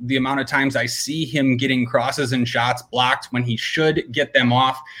how the amount of times I see him getting crosses and shots blocked when he should get them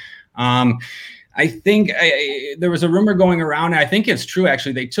off. I think there was a rumor going around, and I think it's true,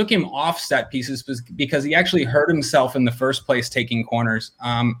 actually. They took him off set pieces because he actually hurt himself in the first place taking corners.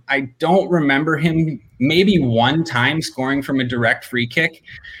 I don't remember him maybe one time scoring from a direct free kick.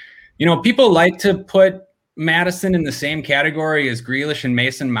 People like to put Madison in the same category as Grealish and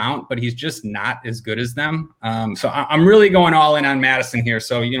Mason Mount, but he's just not as good as them. So I'm really going all in on Madison here.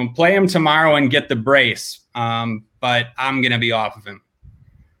 So, play him tomorrow and get the brace, but I'm going to be off of him.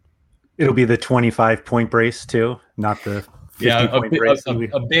 It'll be the 25-point brace too, not the 50-point brace.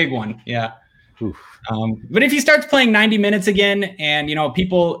 A big one, yeah. But if he starts playing 90 minutes again, and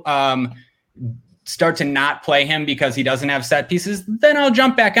people start to not play him because he doesn't have set pieces, then I'll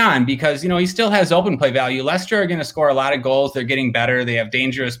jump back on because he still has open play value. Leicester are going to score a lot of goals. They're getting better. They have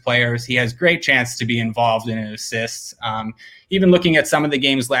dangerous players. He has great chance to be involved in assists. Even looking at some of the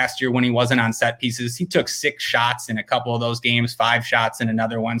games last year when he wasn't on set pieces, he took 6 shots in a couple of those games, 5 shots in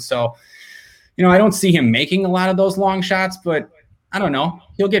another one. So, I don't see him making a lot of those long shots, but I don't know.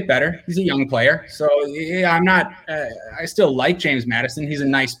 He'll get better. He's a young player. So yeah, I still like James Madison. He's a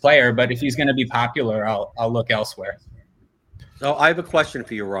nice player, but if he's going to be popular, I'll look elsewhere. So I have a question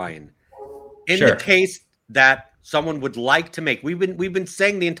for you, Ryan. In Sure. the case that someone would like to make, we've been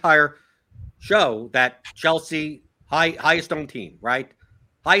saying the entire show that Chelsea highest owned team, right?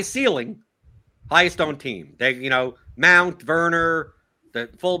 High ceiling, highest owned team. They, Mount, Werner, the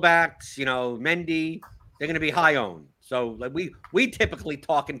fullbacks, Mendy, they're going to be high owned. So like we typically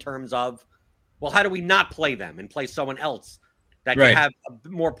talk in terms of, well, how do we not play them and play someone else that can have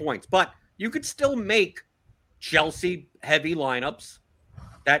more points? But you could still make Chelsea heavy lineups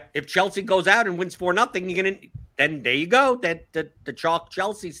that if Chelsea goes out and wins 4-0, then there you go. That the chalk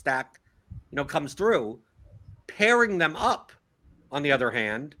Chelsea stack, comes through. Pairing them up, on the other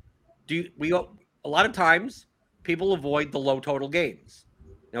hand, a lot of times people avoid the low total games.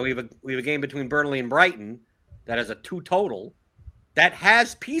 Now we have a game between Burnley and Brighton that has a 2 total that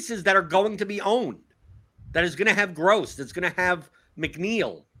has pieces that are going to be owned, that is going to have Gross, that's going to have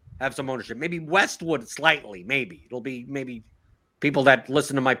McNeil have some ownership, maybe Westwood slightly, maybe it'll be maybe people that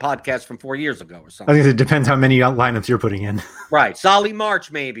listen to my podcast from 4 years ago or something. I think it depends how many lineups you're putting in. Right, Solly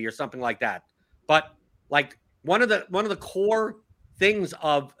March maybe or something like that. But like one of the core things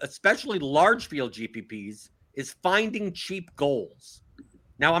of especially large field GPPs is finding cheap goals.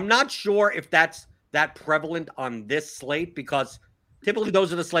 Now I'm not sure if that's that prevalent on this slate because typically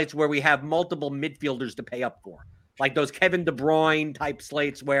those are the slates where we have multiple midfielders to pay up for, like those Kevin De Bruyne type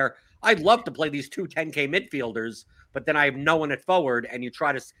slates where I'd love to play these 2 10K midfielders, but then I have no one at forward, and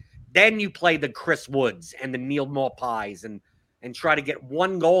then you play the Chris Woods and the Neil Maupais and try to get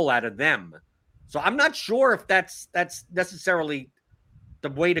 1 goal out of them. So I'm not sure if that's necessarily the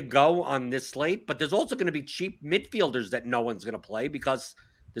way to go on this slate, but there's also going to be cheap midfielders that no one's going to play because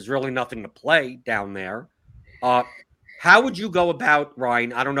there's really nothing to play down there. How would you go about,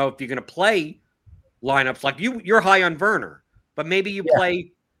 Ryan? I don't know if you're going to play lineups like you're high on Werner, but maybe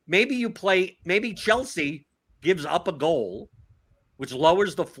Chelsea gives up a goal, which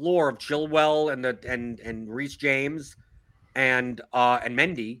lowers the floor of Chilwell and Reece James and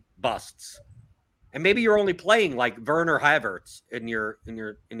Mendy busts. And maybe you're only playing like Werner Havertz in your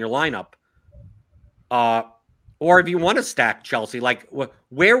lineup. Or if you want to stack Chelsea, like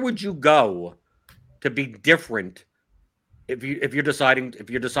where would you go to be different if you're deciding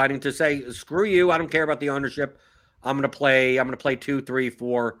to say, screw you, I don't care about the ownership. I'm gonna play 2, 3,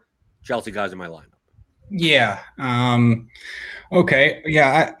 4 Chelsea guys in my lineup. Yeah. Okay.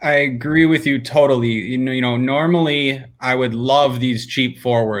 Yeah, I agree with you totally. You know, normally I would love these cheap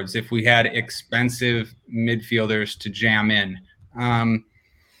forwards if we had expensive midfielders to jam in.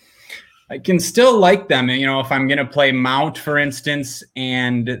 I can still like them. You know, if I'm going to play Mount, for instance,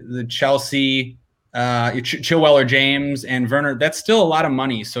 and the Chelsea, Chilwell or James and Werner, that's still a lot of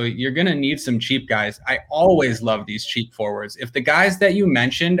money. So you're going to need some cheap guys. I always love these cheap forwards. If the guys that you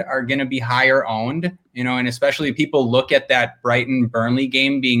mentioned are going to be higher owned, you know, and especially people look at that Brighton Burnley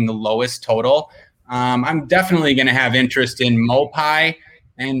game being the lowest total, I'm definitely going to have interest in Mopai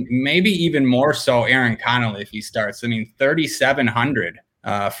and maybe even more so Aaron Connolly if he starts. I mean, 3,700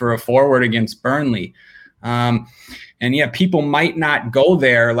 for a forward against Burnley. And yeah, people might not go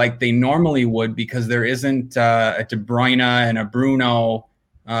there like they normally would because there isn't a De Bruyne and a Bruno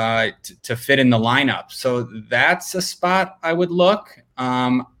to fit in the lineup. So that's a spot I would look.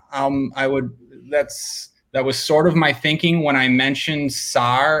 That was sort of my thinking when I mentioned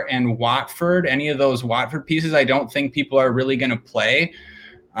Sarr and Watford. Any of those Watford pieces, I don't think people are really going to play.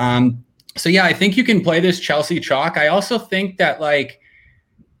 So yeah, I think you can play this Chelsea chalk. I also think that, like,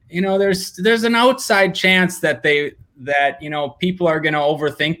 you know, there's an outside chance that you know, people are going to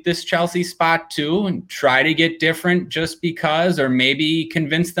overthink this Chelsea spot too and try to get different just because, or maybe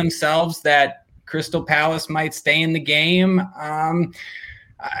convince themselves that Crystal Palace might stay in the game. I'm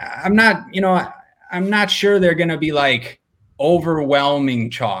not sure they're going to be like overwhelming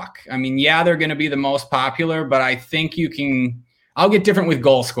chalk. I mean, yeah, they're going to be the most popular, but I think I'll get different with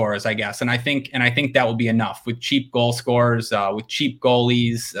goal scorers, I guess. And I think that will be enough with cheap goal scorers, with cheap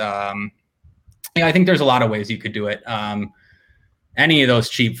goalies. Yeah, I think there's a lot of ways you could do it. Any of those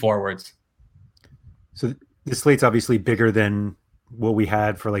cheap forwards. So the slate's obviously bigger than what we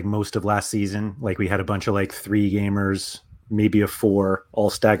had for like most of last season. Like we had a bunch of like 3 gamers, maybe a 4, all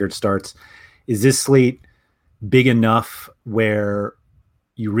staggered starts. Is this slate big enough where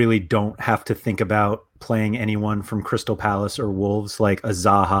you really don't have to think about playing anyone from Crystal Palace or Wolves, like a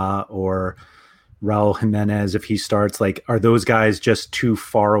Zaha or Raul Jimenez if he starts? Like, are those guys just too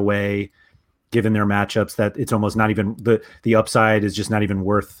far away given their matchups that it's almost not even the upside is just not even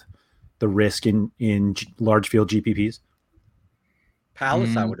worth the risk in large field GPPs?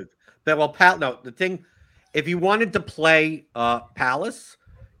 Palace, I would have. The thing, if you wanted to play Palace,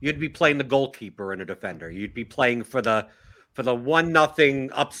 you'd be playing the goalkeeper and a defender. You'd be playing for the 1-0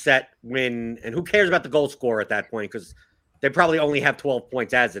 upset win, and who cares about the goal scorer at that point, because they probably only have 12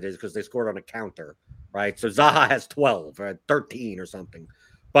 points as it is because they scored on a counter, right? So Zaha has 12 or 13 or something.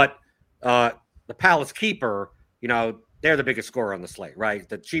 But the Palace keeper, you know, they're the biggest scorer on the slate, right?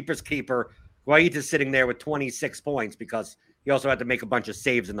 The cheapest keeper, Guaita is sitting there with 26 points because he also had to make a bunch of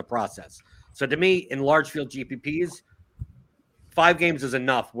saves in the process. So to me, in large field GPPs, 5 games is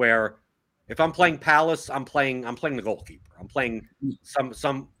enough where if I'm playing Palace, I'm playing the goalkeeper. I'm playing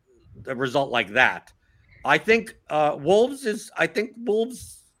some result like that. I think Wolves is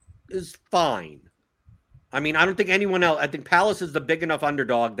fine. I mean, I don't think anyone else. I think Palace is the big enough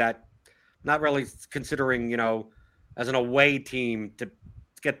underdog that, not really considering, you know, as an away team to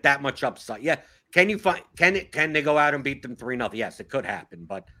get that much upside. Yeah, can they go out and beat them 3-0? Yes, it could happen,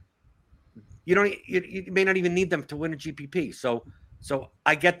 but you may not even need them to win a GPP. So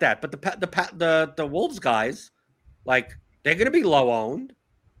I get that, but the Wolves guys, like, they're going to be low owned.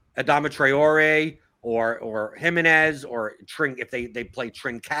 Adama Traore or Jimenez or if they play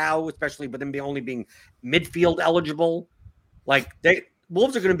Trincao, especially with them only being midfield eligible, like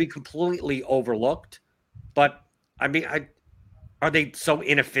Wolves are going to be completely overlooked. But I mean, are they so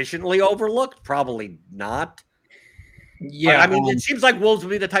inefficiently overlooked? Probably not. Yeah, but, I mean, it seems like Wolves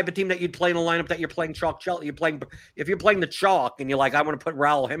would be the type of team that you'd play in a lineup that you're playing chalk. If you're playing the chalk and you're like, I want to put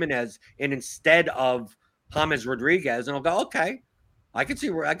Raul Jimenez in instead of James Rodriguez, and I'll go, okay, I could see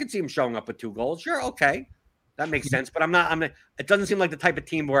him showing up with 2 goals. Sure, okay, that makes sense. But it doesn't seem like the type of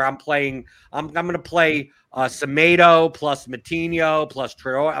team where I'm playing. I'm going to play Semedo plus Matinho plus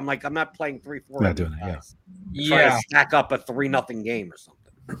Traore. I'm not playing 3-4. Not doing that. Yeah, trying to stack up a 3-0 game or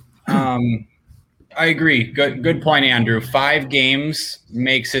something. I agree. Good point, Andrew. 5 games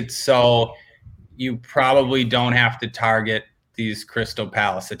makes it so you probably don't have to target these Crystal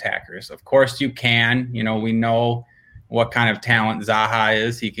Palace attackers. Of course you can. You know, we know what kind of talent Zaha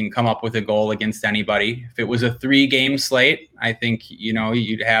is. He can come up with a goal against anybody. If it was a 3-game slate, I think, you know,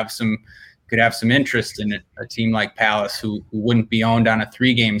 could have some interest in a team like Palace who wouldn't be owned on a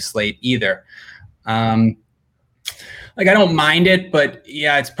 3-game slate either. Like, I don't mind it, but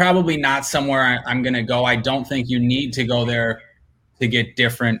yeah, it's probably not somewhere I'm going to go. I don't think you need to go there to get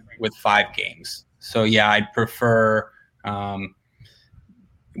different with 5 games. So yeah, I'd prefer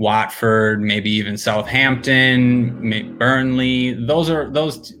Watford, maybe even Southampton, Burnley.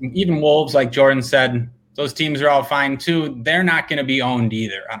 Those even Wolves, like Jordan said, those teams are all fine too. They're not going to be owned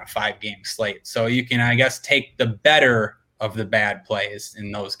either on a 5-game slate. So you can, I guess, take the better of the bad plays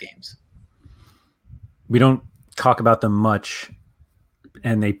in those games. We don't talk about them much,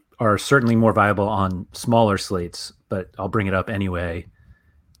 and they are certainly more viable on smaller slates, but I'll bring it up anyway.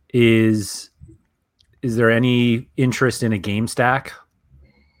 Is there any interest in a game stack?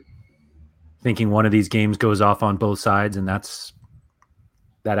 Thinking one of these games goes off on both sides, and that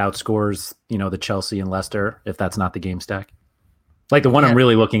outscores, the Chelsea and Leicester, if that's not the game stack. Like the one I'm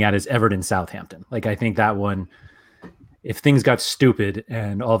really looking at is Everton Southampton. Like, I think that one, if things got stupid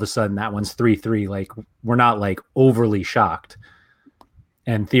and all of a sudden that one's 3-3, like, we're not like overly shocked.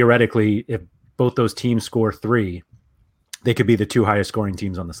 And theoretically, if both those teams score 3, they could be the 2 highest scoring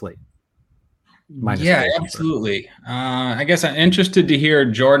teams on the slate. Yeah, absolutely. I guess I'm interested to hear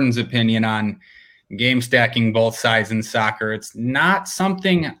Jordan's opinion on game stacking both sides in soccer. It's not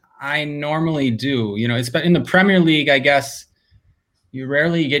something I normally do. It's been in the Premier League, I guess you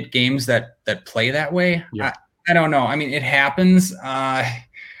rarely get games that play that way. Yeah. I don't know. I mean, it happens. My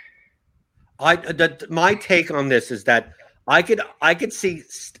take on this is that I could see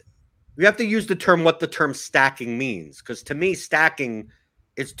you have to use what the term stacking means, because to me, stacking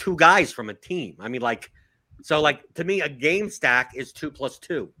is 2 guys from a team. I mean, to me, a game stack is 2 +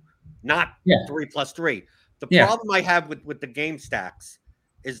 2, not 3 + 3. The problem I have with the game stacks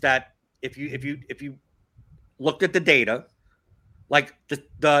is that if you looked at the data, like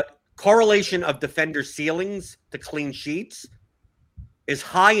the correlation of defender ceilings to clean sheets is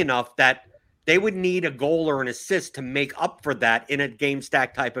high enough that they would need a goal or an assist to make up for that in a game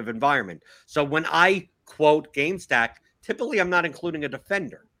stack type of environment. So when I quote game stack, typically I'm not including a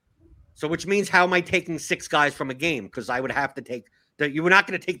defender. So which means, how am I taking 6 guys from a game? Because I would have to take you were not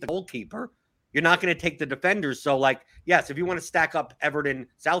going to take the goalkeeper. You're not going to take the defenders. So, like, yes, if you want to stack up Everton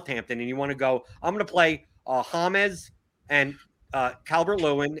Southampton and you want to go, I'm going to play James and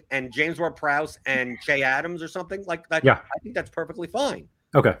Calvert-Lewin and James Ward-Prowse and Che Adams or something like that. Yeah. I think that's perfectly fine.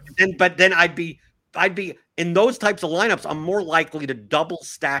 Okay. But then I'd be in those types of lineups, I'm more likely to double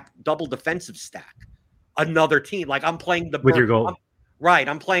defensive stack another team. Like, I'm playing with your goal.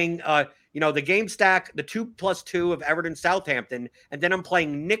 I'm playing the game stack, the 2 + 2 of Everton Southampton, and then I'm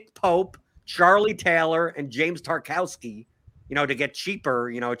playing Nick Pope, Charlie Taylor, and James Tarkowski, to get cheaper,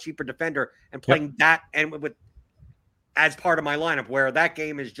 a cheaper defender, and playing that and with as part of my lineup, where that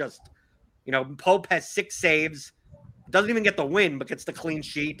game is just, Pope has 6 saves, doesn't even get the win, but gets the clean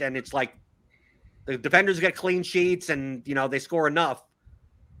sheet, and it's like the defenders get clean sheets, and they score enough.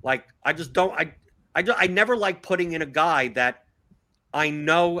 Like, I never like putting in a guy that I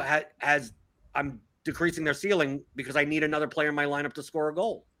know I'm decreasing their ceiling because I need another player in my lineup to score a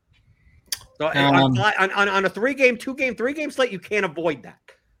goal. So on a 3-game, 2-game, 3-game slate, you can't avoid that.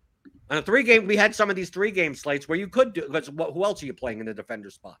 On a 3-game, we had some of these 3-game slates where you could do, because who else are you playing in the defender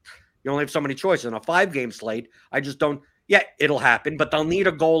spot? You only have so many choices. On a 5-game slate, I just don't. Yeah, it'll happen, but they'll need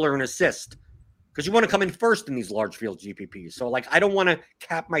a goal or an assist, because you want to come in first in these large field GPPs. So, like, I don't want to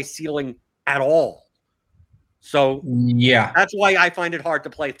cap my ceiling at all. So yeah, that's why I find it hard to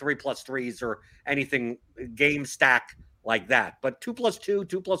play 3 + 3s or anything game stack like that. But 2 + 2,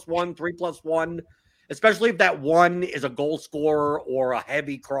 2 + 1, 3 + 1, especially if that one is a goal scorer or a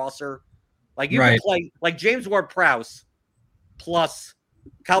heavy crosser. Like, you can play like James Ward-Prowse plus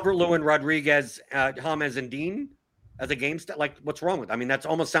Calvert-Lewin, Rodriguez, James, and Dean as a game stack. Like, what's wrong with it? I mean, that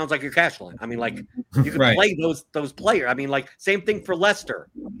almost sounds like your cash line. I mean, like, you can play those players. I mean, like, same thing for Leicester.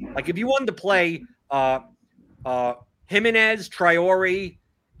 Like, if you wanted to play Jimenez, Traore,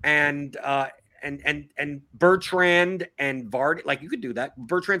 and Bertrand and Vardy, like, you could do that.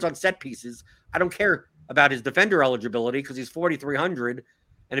 Bertrand's on set pieces. I don't care about his defender eligibility because he's 4,300,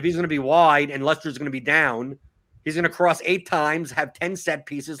 and if he's going to be wide and Leicester's going to be down, he's going to cross 8 times, have 10 set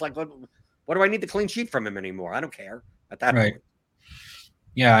pieces. Like, what do I need the clean sheet from him anymore? I don't care at that point.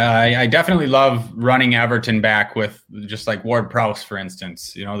 Yeah, I definitely love running Everton back with just like Ward-Prowse, for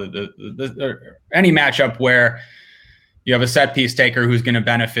instance. Any matchup where you have a set piece taker who's going to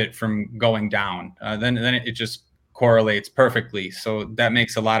benefit from going down, then it just correlates perfectly. So that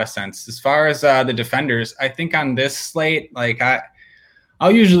makes a lot of sense. As far as the defenders, I think on this slate, like,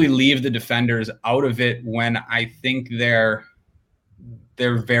 I'll usually leave the defenders out of it when I think they're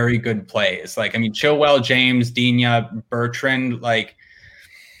very good plays. Like, I mean, Chilwell, James, Digne, Bertrand, like,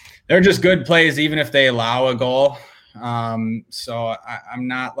 they're just good plays, even if they allow a goal. So I'm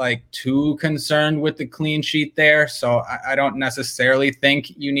not like too concerned with the clean sheet there. So I don't necessarily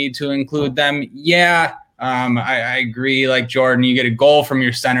think you need to include them. Yeah. I agree. Like Jordan, you get a goal from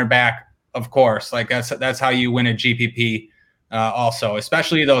your center back, of course. Like that's how you win a GPP. Also,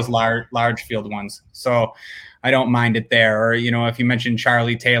 especially those large field ones. So I don't mind it there. Or, if you mentioned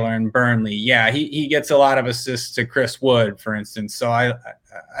Charlie Taylor and Burnley, yeah, he gets a lot of assists to Chris Wood, for instance. So I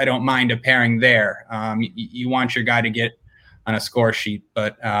don't mind a pairing there. You want your guy to get on a score sheet,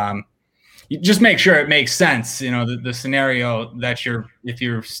 but you just make sure it makes sense. The scenario that if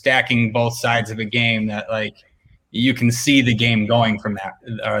you're stacking both sides of a game, that like you can see the game going from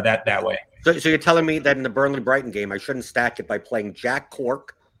that way. So you're telling me that in the Burnley-Brighton game, I shouldn't stack it by playing Jack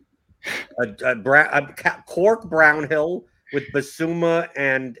Cork, Cork Brownhill with Basuma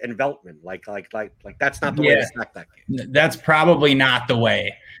and Veltman. Like that's not the way to stack that game. That's probably not the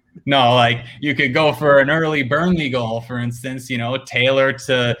way. No, like you could go for an early Burnley goal, for instance. Taylor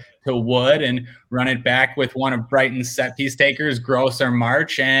to Wood and run it back with one of Brighton's set piece takers, Gross or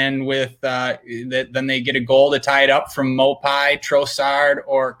March, and with then they get a goal to tie it up from Mopai, Trossard,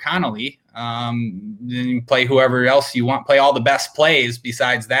 or Connolly. Then you play whoever else you want. Play all the best plays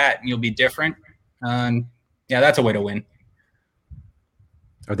besides that, and you'll be different. Yeah, that's a way to win.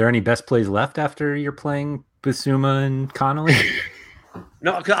 Are there any best plays left after you're playing Basuma and Connolly?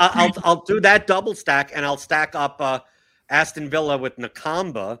 No, I'll do that double stack, and I'll stack up Aston Villa with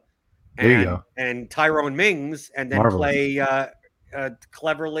Nakamba and Tyrone Mings, and then play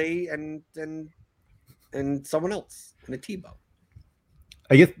Cleverly and someone else in a Tebow.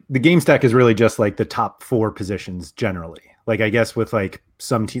 I guess the game stack is really just like the top 4 positions generally. Like I guess with like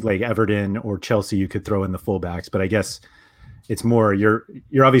some team like Everton or Chelsea, you could throw in the fullbacks, but I guess it's more you're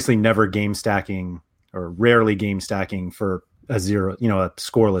obviously never game stacking or rarely game stacking for a zero, a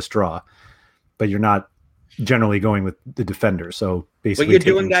scoreless draw, but you're not generally going with the defender. So basically, but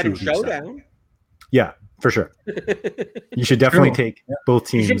you're doing that in Showdown. Yeah, for sure. You should definitely take both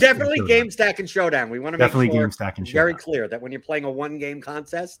teams. You should definitely game stack in Showdown. We want to definitely make sure game stack in Showdown. Very clear that when you're playing a 1-game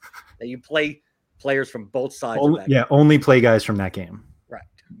contest, that you play players from both sides. Only play guys from that game. Right.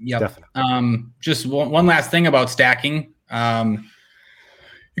 Yep. Definitely. Just one last thing about stacking.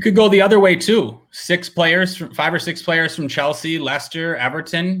 You could go the other way too. 5 or 6 players from Chelsea, Leicester,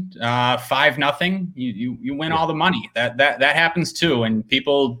 Everton, 5-0. You win all the money. That happens too, and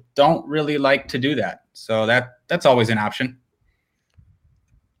people don't really like to do that. So that's always an option.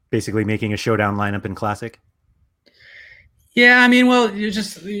 Basically, making a showdown lineup in Classic. Yeah, I mean, well,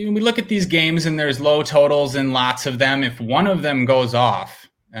 we look at these games and there's low totals in lots of them. If one of them goes off,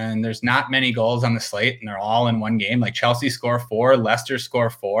 and there's not many goals on the slate, and they're all in one game, like Chelsea score 4, Leicester score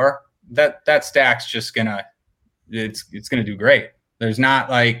 4, that stack's just it's gonna do great. There's not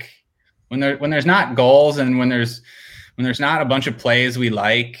like when there's not goals and when there's not a bunch of plays we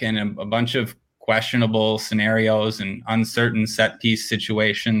like and a bunch of questionable scenarios and uncertain set piece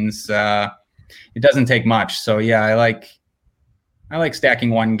situations, it doesn't take much. So yeah, I like stacking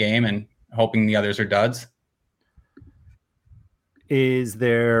one game and hoping the others are duds. Is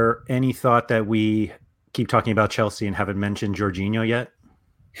there any thought that we keep talking about Chelsea and haven't mentioned Jorginho yet,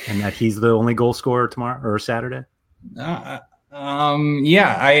 and that he's the only goal scorer tomorrow or Saturday? Yeah,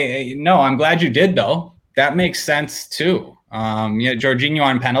 I'm glad you did though. That makes sense too. Jorginho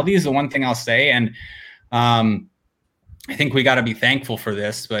on penalties, the one thing I'll say, and I think we got to be thankful for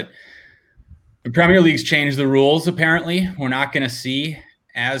this, but the Premier League's changed the rules. Apparently, we're not going to see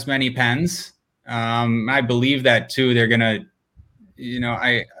as many pens. I believe that too. They're going to.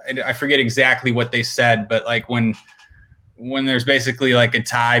 I forget exactly what they said, but like when there's basically like a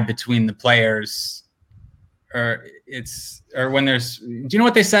tie between the players, or when there's, do you know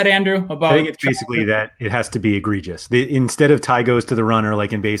what they said, Andrew? About I think it's basically that it has to be egregious. Instead of tie goes to the runner,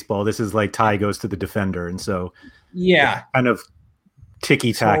 like in baseball, this is like tie goes to the defender, and so kind of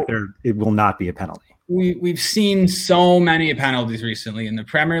ticky tack. It will not be a penalty. We've seen so many penalties recently in the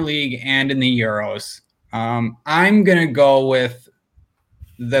Premier League and in the Euros. I'm gonna go with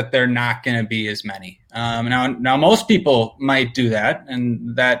that they're not going to be as many. Now most people might do that,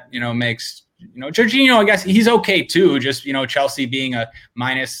 and that makes Jorginho, I guess he's okay too. Just Chelsea being a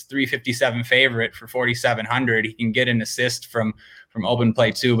minus 357 favorite for 4,700, he can get an assist from open play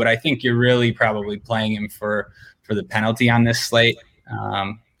too. But I think you're really probably playing him for the penalty on this slate.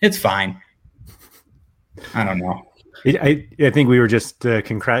 It's fine. I don't know. I think we were just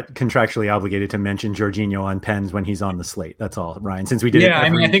contractually obligated to mention Jorginho on pens when he's on the slate. That's all, Ryan. Since we did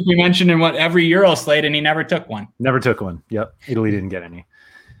I think we mentioned in every Euro slate, and he never took one. Never took one. Yep. Italy didn't get any.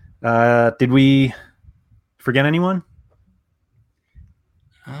 Did we forget anyone?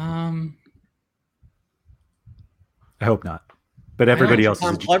 I hope not. But everybody else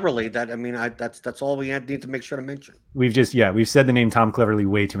Tom Cleverley. That's all we need to make sure to mention. We've said the name Tom Cleverley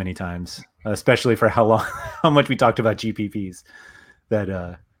way too many times, especially for how much we talked about GPPs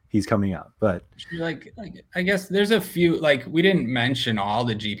that he's coming out. But like I guess there's a few, like we didn't mention all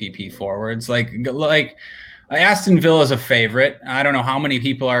the GPP forwards. Like Aston Villa is a favorite. I don't know how many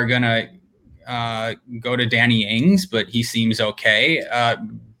people are gonna go to Danny Ings, but he seems okay.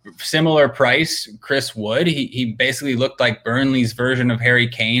 Similar price, Chris Wood. He basically looked like Burnley's version of Harry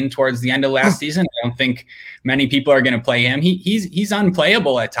Kane towards the end of last season. I don't think many people are going to play him. He's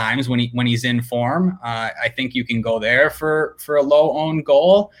unplayable at times when he's in form. I think you can go there for a low owned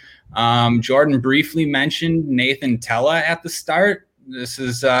goal. Jordan briefly mentioned Nathan Tella at the start. This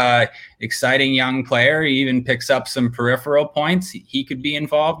is exciting young player. He even picks up some peripheral points. He could be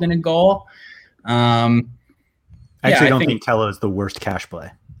involved in a goal. I don't think Tella is the worst cash play.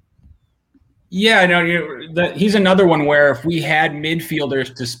 Yeah, no, he's another one where if we had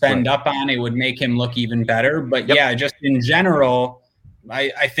midfielders to spend up on, it would make him look even better. But yeah, just in general,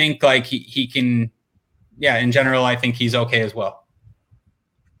 I think like he can. Yeah, in general, I think he's okay as well.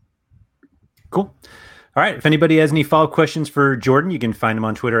 Cool. All right. If anybody has any follow-up questions for Jordan, you can find him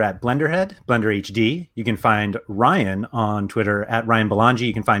on Twitter at BlenderHead, BlenderHD. You can find Ryan on Twitter at Ryan Belangi.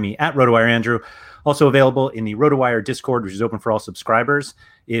 You can find me at RotoWireAndrew. Also available in the RotoWire Discord, which is open for all subscribers.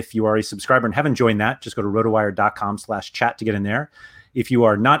 If you are a subscriber and haven't joined that, just go to rotowire.com/chat to get in there. If you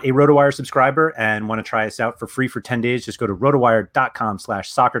are not a RotoWire subscriber and want to try us out for free for 10 days, just go to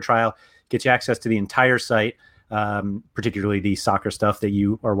rotowire.com/soccer trial. Get you access to the entire site, particularly the soccer stuff that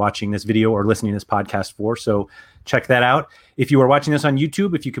you are watching this video or listening to this podcast for. So check that out. If you are watching this on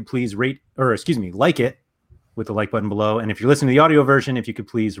YouTube, if you could please like it with the like button below. And if you're listening to the audio version, if you could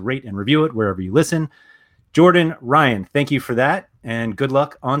please rate and review it wherever you listen. Jordan, Ryan, thank you for that. And good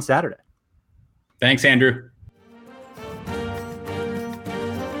luck on Saturday. Thanks, Andrew.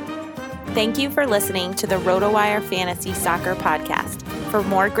 Thank you for listening to the RotoWire Fantasy Soccer Podcast. For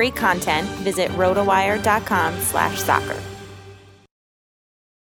more great content, visit rotowire.com/soccer.